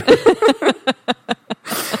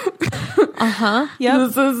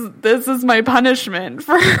 Yep. This is my punishment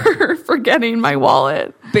for forgetting my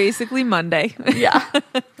wallet. Basically Monday. Yeah.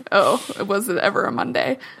 Oh, was it ever a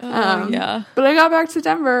Monday? Yeah. But I got back to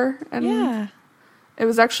Denver, and Yeah. it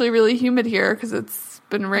was actually really humid here because it's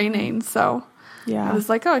been raining. So Yeah. I was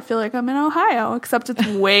like, oh, I feel like I'm in Ohio, except it's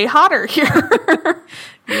way hotter here.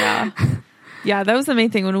 Yeah. Yeah, that was the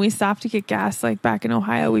main thing. When we stopped to get gas, like back in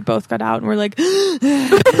Ohio, we both got out and we're like,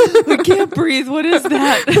 we can't breathe. What is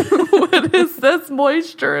that? What is this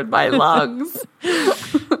moisture in my lungs?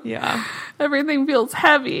 Yeah. Everything feels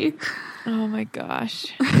heavy. Oh my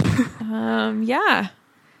gosh. Yeah.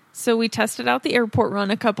 So we tested out the airport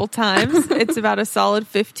run a couple times. It's about a solid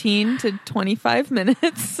 15 to 25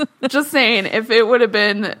 minutes. Just saying, if it would have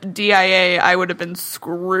been DIA, I would have been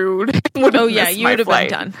screwed. You would have been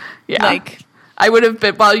done. Yeah. Like, I would have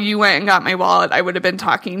been, while you went and got my wallet, I would have been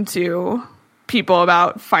talking to people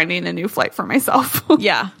about finding a new flight for myself.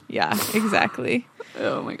 yeah, exactly.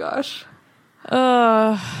 Oh my gosh.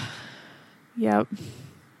 Yep.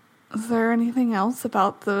 Is there anything else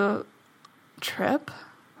about the trip?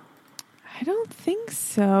 I don't think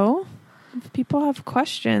so. If people have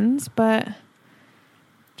questions, but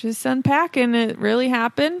just unpacking, it really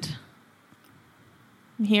happened.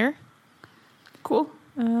 I'm here. Cool.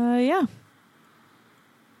 Yeah.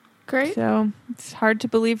 Great. So it's hard to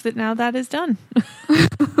believe that now that is done.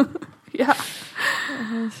 Yeah.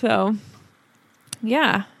 So,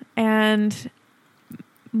 yeah. And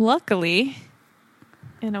luckily,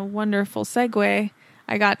 in a wonderful segue,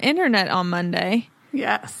 I got internet on Monday.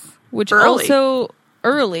 Yes. Which also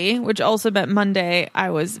meant Monday I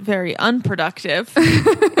was very unproductive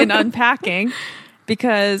in unpacking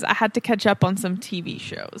because I had to catch up on some TV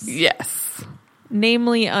shows. Yes.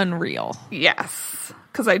 Namely Unreal. Yes.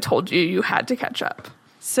 Because I told you had to catch up.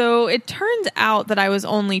 So it turns out that I was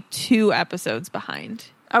only 2 episodes behind.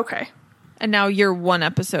 Okay. And now you're 1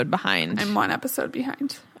 episode behind. I'm 1 episode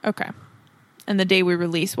behind. Okay. And the day we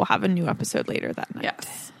release, we'll have a new episode later that night.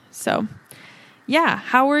 Yes. So, yeah.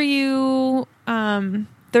 How are you?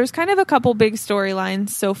 There's kind of a couple big storylines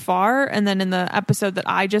so far. And then in the episode that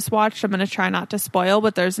I just watched, I'm going to try not to spoil,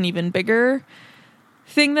 but there's an even bigger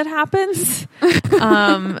thing that happens.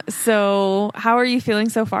 So how are you feeling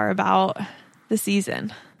so far about the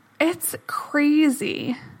season? It's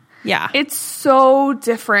crazy. Yeah. It's so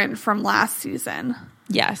different from last season.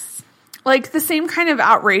 Yes. Like, the same kind of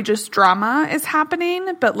outrageous drama is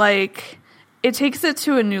happening, but, like, it takes it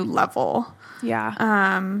to a new level.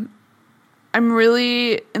 Yeah. I'm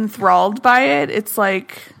really enthralled by it. It's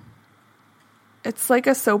like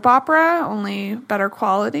a soap opera, only better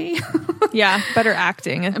quality. Yeah, better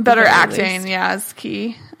acting. Better acting, yeah, is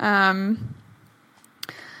key.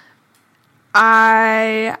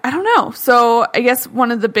 I don't know. So I guess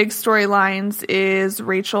one of the big storylines is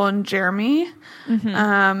Rachel and Jeremy,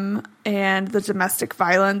 and the domestic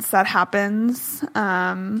violence that happens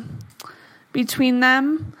between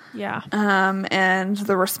them. Yeah. And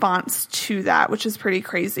the response to that, which is pretty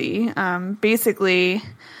crazy. Basically,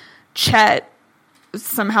 Chet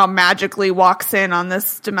somehow magically walks in on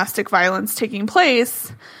this domestic violence taking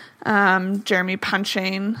place. Jeremy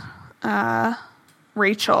punching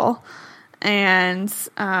Rachel. And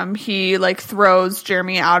he like throws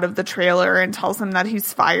Jeremy out of the trailer and tells him that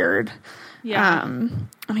he's fired. Yeah. And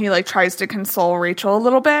he like tries to console Rachel a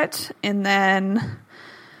little bit, and then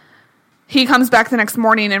he comes back the next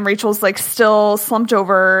morning and Rachel's like still slumped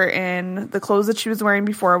over in the clothes that she was wearing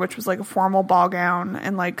before, which was like a formal ball gown,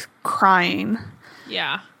 and like crying.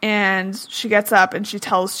 Yeah. And she gets up and she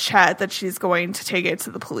tells Chet that she's going to take it to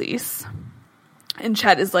the police. And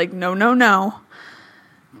Chet is like, no.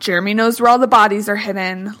 Jeremy knows where all the bodies are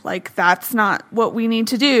hidden. Like, that's not what we need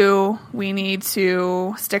to do. We need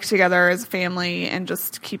to stick together as a family and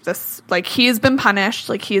just keep this, like, he has been punished.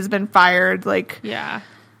 Like, he has been fired. Like, yeah.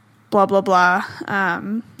 Blah, blah, blah.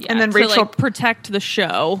 And then Rachel, like, protect the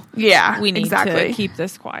show. Yeah, we need to keep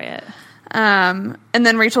this quiet. And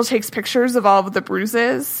then Rachel takes pictures of all of the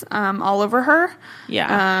bruises all over her.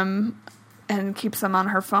 Yeah. And keeps them on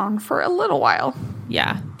her phone for a little while.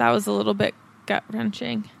 Yeah, that was a little bit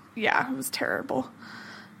gut-wrenching. Yeah, it was terrible.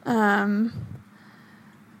 I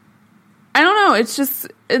don't know. It's just,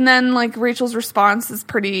 and then like Rachel's response is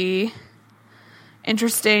pretty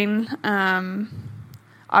interesting.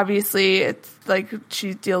 Obviously, it's like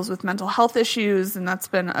she deals with mental health issues, and that's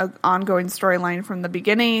been an ongoing storyline from the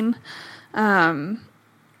beginning. And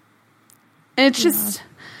it's just,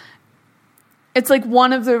 it's like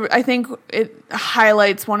I think it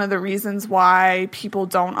highlights one of the reasons why people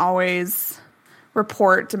don't always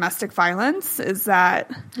report domestic violence, is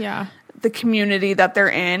that the community that they're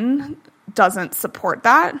in doesn't support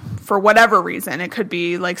that for whatever reason. It could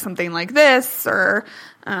be like something like this, or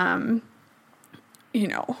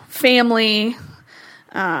family,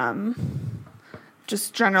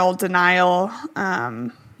 just general denial.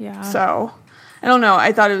 So I don't know.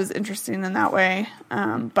 I thought it was interesting in that way,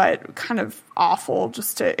 but kind of awful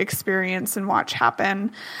just to experience and watch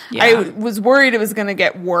happen. Yeah. I was worried it was going to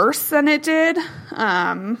get worse than it did.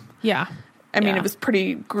 I mean, it was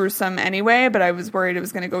pretty gruesome anyway, but I was worried it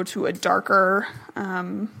was going to go to a darker,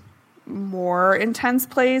 more intense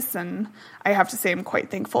place. And I have to say I'm quite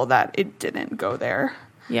thankful that it didn't go there.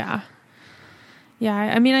 Yeah. Yeah.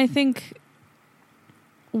 I mean, I think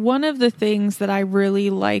one of the things that I really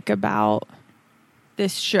like about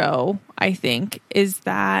this show, I think, is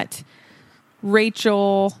that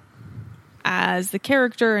Rachel as the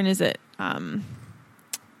character, and is it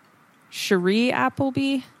Cherie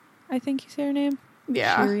Appleby? I think you say her name.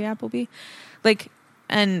 Yeah. Cherie Appleby. Like,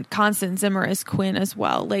 and Constance Zimmer as Quinn as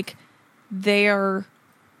well. Like, they are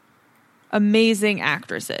amazing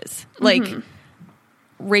actresses. Like,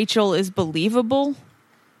 Rachel is believable.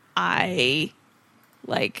 I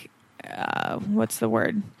like, what's the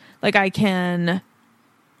word? Like, I can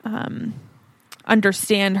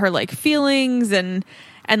understand her like feelings, and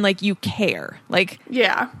like you care. Like,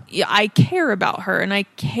 yeah, I care about her, and I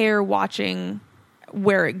care watching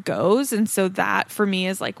where it goes. And so that for me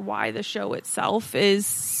is like why the show itself is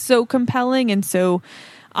so compelling. And so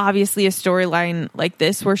obviously a storyline like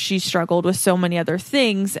this where she struggled with so many other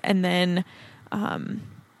things, and then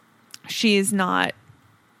she is not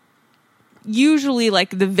usually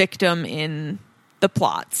like the victim in the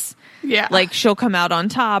plots. Yeah. Like, she'll come out on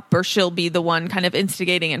top, or she'll be the one kind of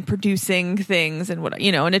instigating and producing things and what,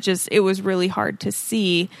 and it was really hard to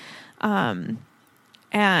see.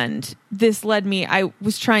 And this led me, I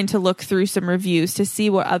was trying to look through some reviews to see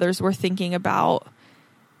what others were thinking about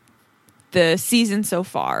the season so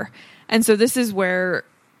far. And so this is where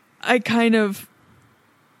I kind of,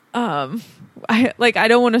 I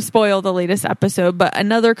don't want to spoil the latest episode, but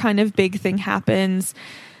another kind of big thing happens,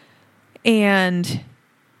 and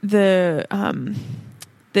this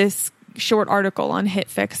short article on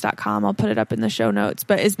hitfix.com, I'll put it up in the show notes,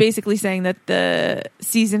 but is basically saying that the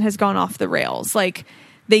season has gone off the rails. Like,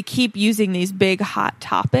 they keep using these big hot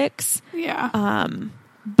topics,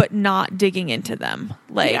 but not digging into them.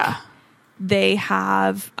 Like, they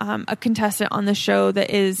have a contestant on the show that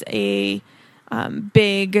is a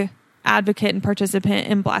big advocate and participant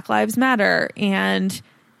in Black Lives Matter, and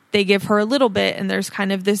they give her a little bit, and there's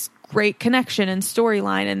kind of this great connection and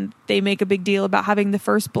storyline, and they make a big deal about having the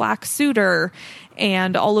first black suitor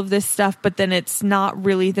and all of this stuff, but then it's not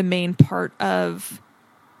really the main part of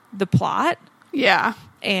the plot. Yeah.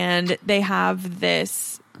 And they have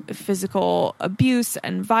this physical abuse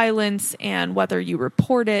and violence and whether you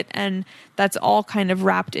report it, and that's all kind of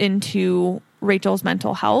wrapped into Rachel's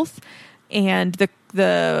mental health and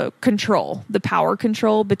the control, the power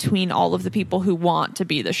control between all of the people who want to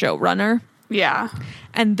be the showrunner. Yeah.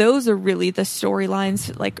 And those are really the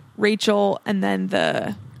storylines, like Rachel and then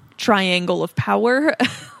the triangle of power.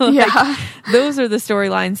 Yeah. Those are the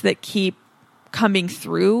storylines that keep coming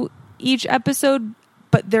through each episode,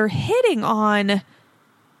 but they're hitting on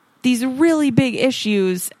these really big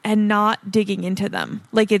issues and not digging into them.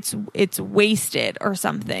 Like it's wasted or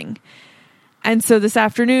something. And so this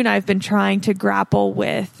afternoon I've been trying to grapple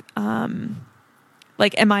with,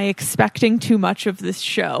 like, am I expecting too much of this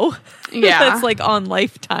show? Yeah. That's like on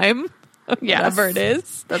Lifetime. Yes. Whatever it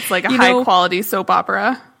is. That's like a high quality soap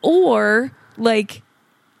opera. Or like,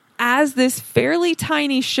 as this fairly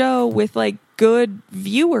tiny show with like good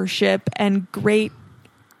viewership and great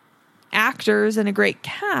actors and a great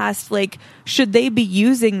cast, like, should they be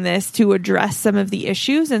using this to address some of the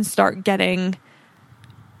issues and start getting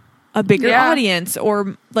a bigger audience,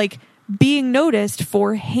 or like being noticed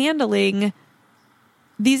for handling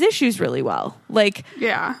these issues really well? Like,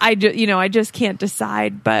 yeah, I just can't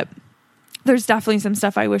decide, but there's definitely some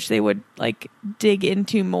stuff I wish they would like dig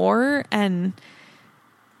into more. And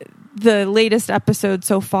the latest episode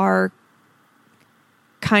so far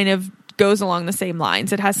kind of goes along the same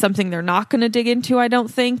lines. It has something they're not going to dig into, I don't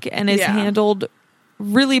think, and is handled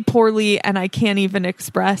really poorly, and I can't even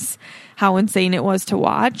express how insane it was to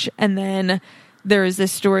watch. And then there is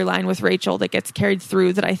this storyline with Rachel that gets carried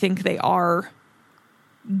through that I think they are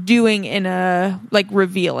doing in a like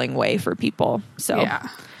revealing way for people. So yeah.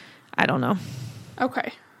 I don't know.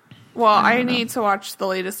 Okay. Well, I need to watch the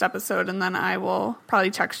latest episode, and then I will probably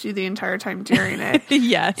text you the entire time during it.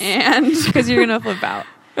 Yes. And because you're going to flip out.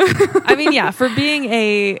 I mean, yeah, for being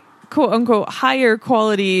a quote unquote higher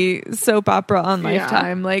quality soap opera on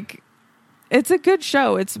Lifetime, like, it's a good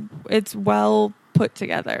show. It's well put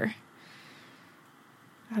together.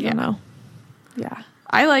 I don't know. Yeah.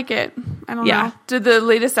 I like it. I don't know. Did the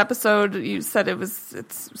latest episode, you said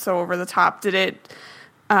it's so over the top. Did it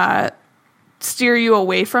steer you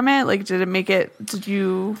away from it? Like,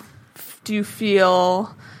 do you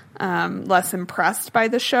feel less impressed by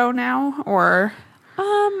the show now, or?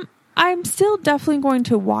 I'm still definitely going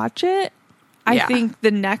to watch it. I think the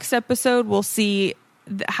next episode we'll see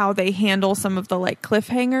how they handle some of the like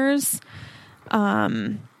cliffhangers.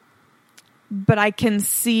 But I can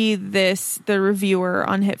see the reviewer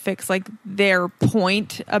on HitFix, like their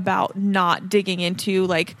point about not digging into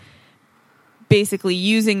like basically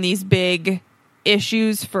using these big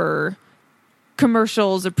issues for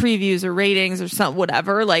commercials or previews or ratings or something,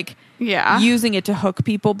 whatever, like using it to hook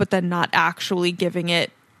people, but then not actually giving it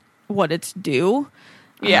what it's due.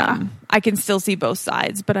 I can still see both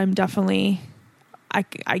sides, but I'm definitely, I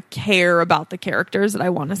care about the characters and I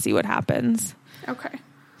want to see what happens. Okay.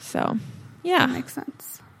 So, yeah. That makes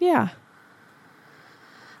sense. Yeah.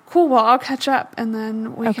 Cool. Well, I'll catch up and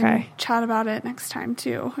then we can chat about it next time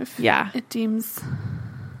too. If it deems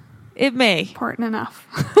it may important enough.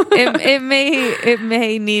 it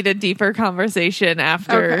may need a deeper conversation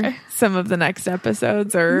after some of the next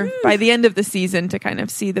episodes or by the end of the season to kind of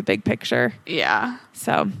see the big picture. Yeah.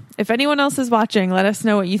 So if anyone else is watching, let us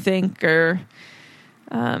know what you think, or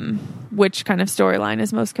which kind of storyline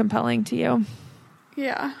is most compelling to you.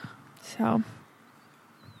 Yeah. So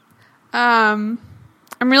I'm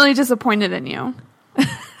really disappointed in you.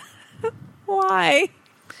 Why?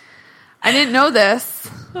 I didn't know this.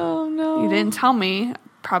 Oh, no. You didn't tell me,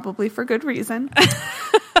 probably for good reason.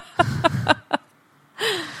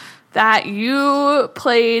 That you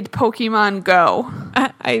played Pokemon Go.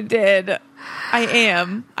 I did.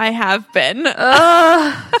 I have been.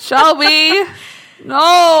 Shelby.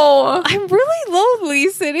 No. I'm really lonely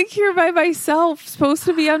sitting here by myself, supposed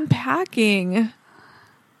to be unpacking.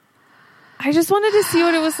 I just wanted to see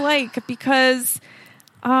what it was like because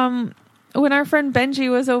when our friend Benji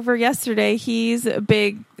was over yesterday, he's a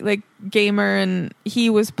big like gamer and he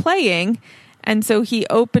was playing, and so he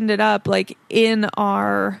opened it up like in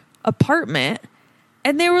our apartment,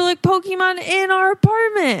 and they were like Pokemon in our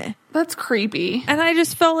apartment. That's creepy. And I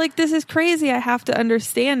just felt like this is crazy. I have to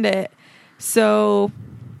understand it. So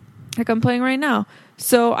like I'm playing right now.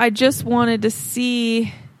 So I just wanted to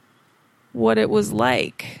see what it was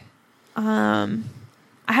like.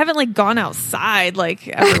 I haven't like gone outside like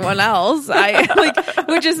everyone else.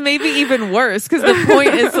 Which is maybe even worse because the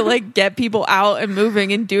point is to like get people out and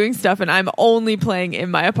moving and doing stuff, and I'm only playing in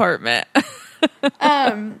my apartment.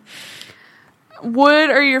 What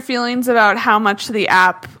are your feelings about how much the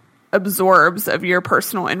app absorbs of your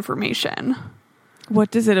personal information?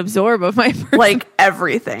 What does it absorb of my personal? Like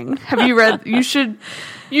everything. Have you read? You should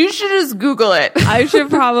just Google it. I should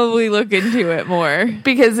probably look into it more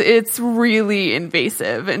because it's really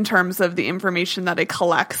invasive in terms of the information that it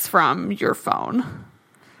collects from your phone.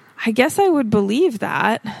 I guess I would believe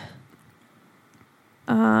that.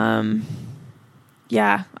 Yeah,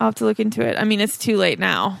 I'll have to look into it. I mean, it's too late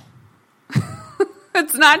now.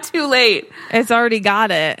 It's not too late. It's already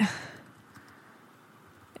got it.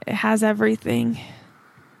 It has everything.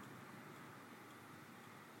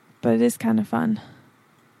 But it is kind of fun.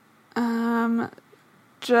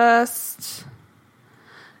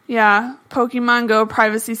 Pokemon Go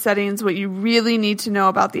privacy settings, what you really need to know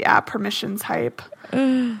about the app permissions hype.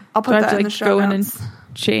 I'll put that in the show notes. In and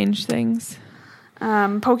change things.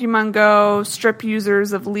 Pokemon Go strip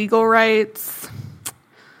users of legal rights.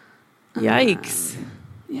 Yikes.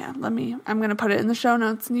 I'm going to put it in the show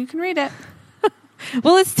notes and you can read it.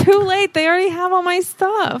 Well, it's too late. They already have all my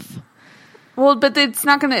stuff. Well, but it's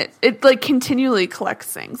not going to, it like continually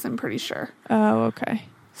collects things, I'm pretty sure. Oh, okay.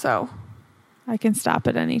 So. I can stop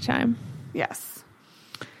at any time. Yes.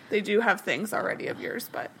 They do have things already of yours,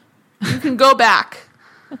 but you can go back.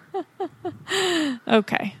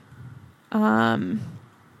 Okay. I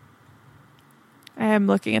am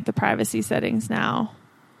looking at the privacy settings now,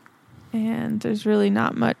 and there's really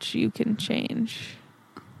not much you can change.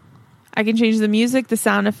 I can change the music, the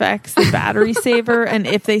sound effects, the battery saver, and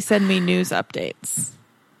if they send me news updates.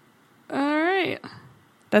 All right.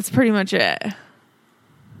 That's pretty much it.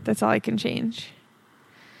 That's all I can change.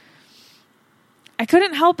 I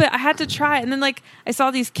couldn't help it. I had to try it. And then, like, I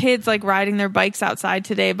saw these kids, like, riding their bikes outside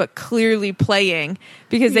today, but clearly playing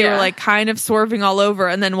because they were, like, kind of swerving all over.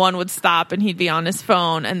 And then one would stop and he'd be on his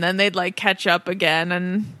phone. And then they'd, like, catch up again.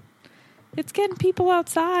 And it's getting people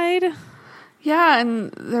outside. Yeah,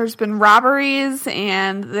 and there's been robberies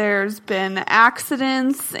and there's been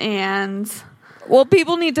accidents and... Well,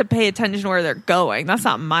 people need to pay attention to where they're going. That's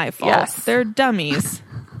not my fault. Yes. They're dummies.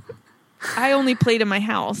 I only played in my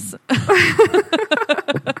house.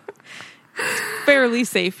 Fairly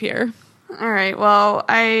safe here. All right. Well,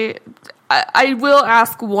 I will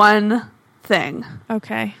ask one thing.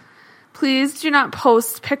 Okay. Please do not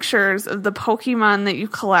post pictures of the Pokemon that you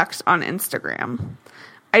collect on Instagram.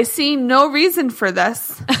 I see no reason for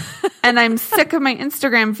this, and I'm sick of my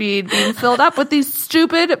Instagram feed being filled up with these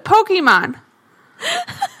stupid Pokemon.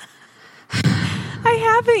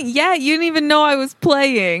 I haven't yet. You didn't even know I was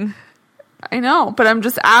playing. I know, but I'm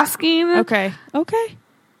just asking. Okay.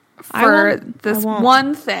 For this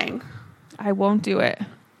one thing. I won't do it.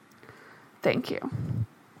 Thank you.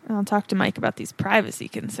 I'll talk to Mike about these privacy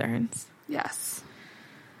concerns. Yes.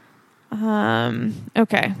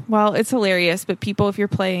 Okay. Well, it's hilarious, but people, if you're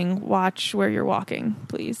playing, watch where you're walking,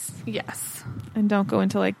 please. Yes. And don't go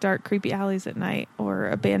into like dark, creepy alleys at night or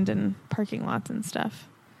abandoned parking lots and stuff.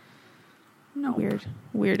 No.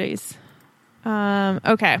 Weird days.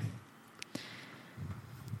 Okay.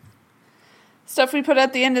 Stuff we put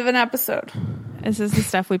at the end of an episode. This is the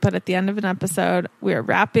stuff we put at the end of an episode. We're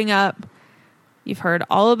wrapping up. You've heard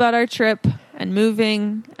all about our trip and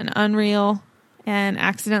moving and Unreal and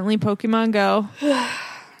accidentally Pokemon Go.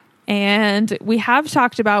 And we have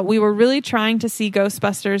talked about, we were really trying to see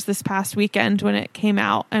Ghostbusters this past weekend when it came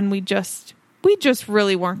out, and we just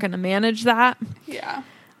really weren't going to manage that. Yeah.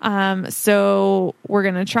 So we're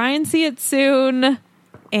going to try and see it soon.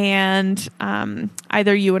 And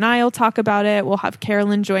either you and I will talk about it. We'll have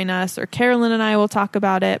Carolyn join us, or Carolyn and I will talk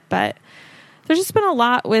about it. But there's just been a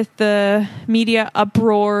lot with the media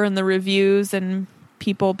uproar and the reviews and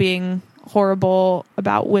people being horrible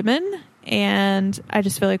about women. And I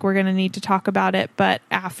just feel like we're going to need to talk about it, but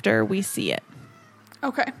after we see it.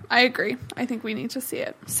 Okay, I agree. I think we need to see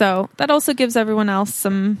it. So that also gives everyone else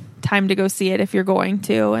some time to go see it if you're going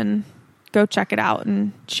to, and go check it out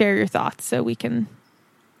and share your thoughts so we can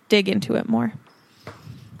dig into it more.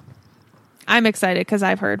 I'm excited because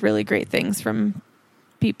I've heard really great things from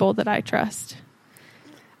people that I trust.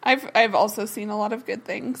 I've also seen a lot of good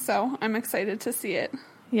things, so I'm excited to see it.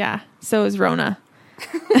 Yeah, so is Rona.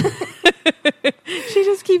 She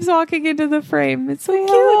just keeps walking into the frame. It's so cute.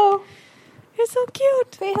 Hello. It's so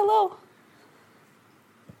cute. Say hello.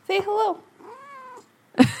 Say hello.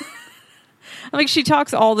 Like, she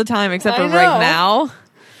talks all the time except for right now.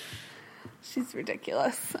 She's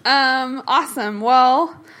ridiculous. Awesome.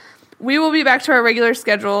 Well, we will be back to our regular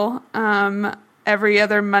schedule. Every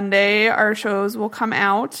other Monday, our shows will come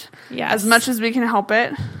out. Yes. As much as we can help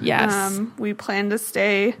it. Yes. We plan to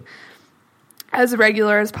stay as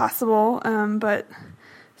regular as possible, but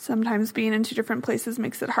sometimes being in two different places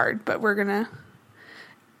makes it hard. But we're going to,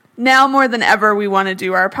 now more than ever, we want to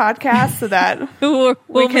do our podcast so that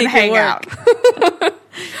we can hang out.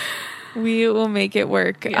 We will make it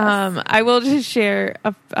work. Yes. I will just share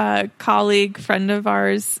a colleague, friend of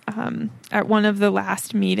ours, at one of the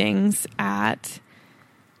last meetings at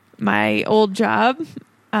my old job.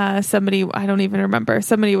 Somebody, I don't even remember,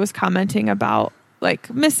 somebody was commenting about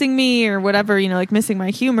like missing me or whatever, like missing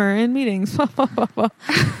my humor in meetings.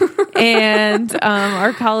 And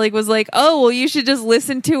our colleague was like, oh, well, you should just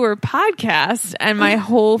listen to her podcast. And my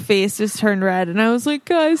whole face just turned red. And I was like,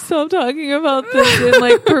 guys, stop talking about this in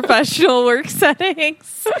like professional work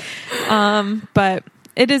settings. But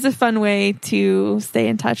it is a fun way to stay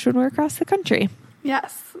in touch when we're across the country.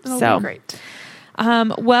 Yes, it'll be great.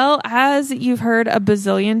 Well, as you've heard a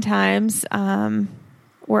bazillion times,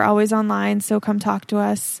 we're always online, so come talk to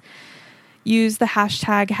us. Use the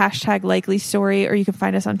hashtag likely story, or you can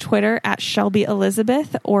find us on Twitter at Shelby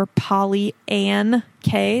Elizabeth or Polly Ann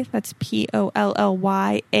K. That's POLLYANNEK.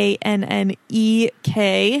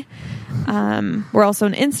 We're also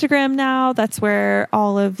on Instagram now. That's where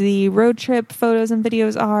all of the road trip photos and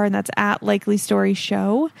videos are, and that's at Likely Story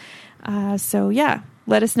Show. So yeah,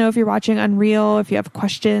 let us know if you're watching Unreal, if you have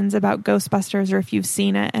questions about Ghostbusters, or if you've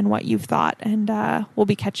seen it and what you've thought. And we'll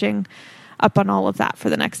be catching up on all of that for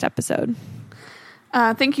the next episode.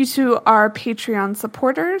 Thank you to our Patreon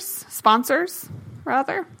sponsors,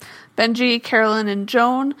 Benji, Carolyn, and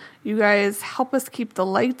Joan. You guys help us keep the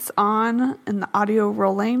lights on and the audio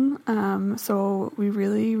rolling. So we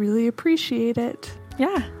really, really appreciate it.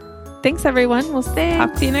 Yeah. Thanks, everyone. We'll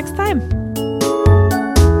talk to you next time.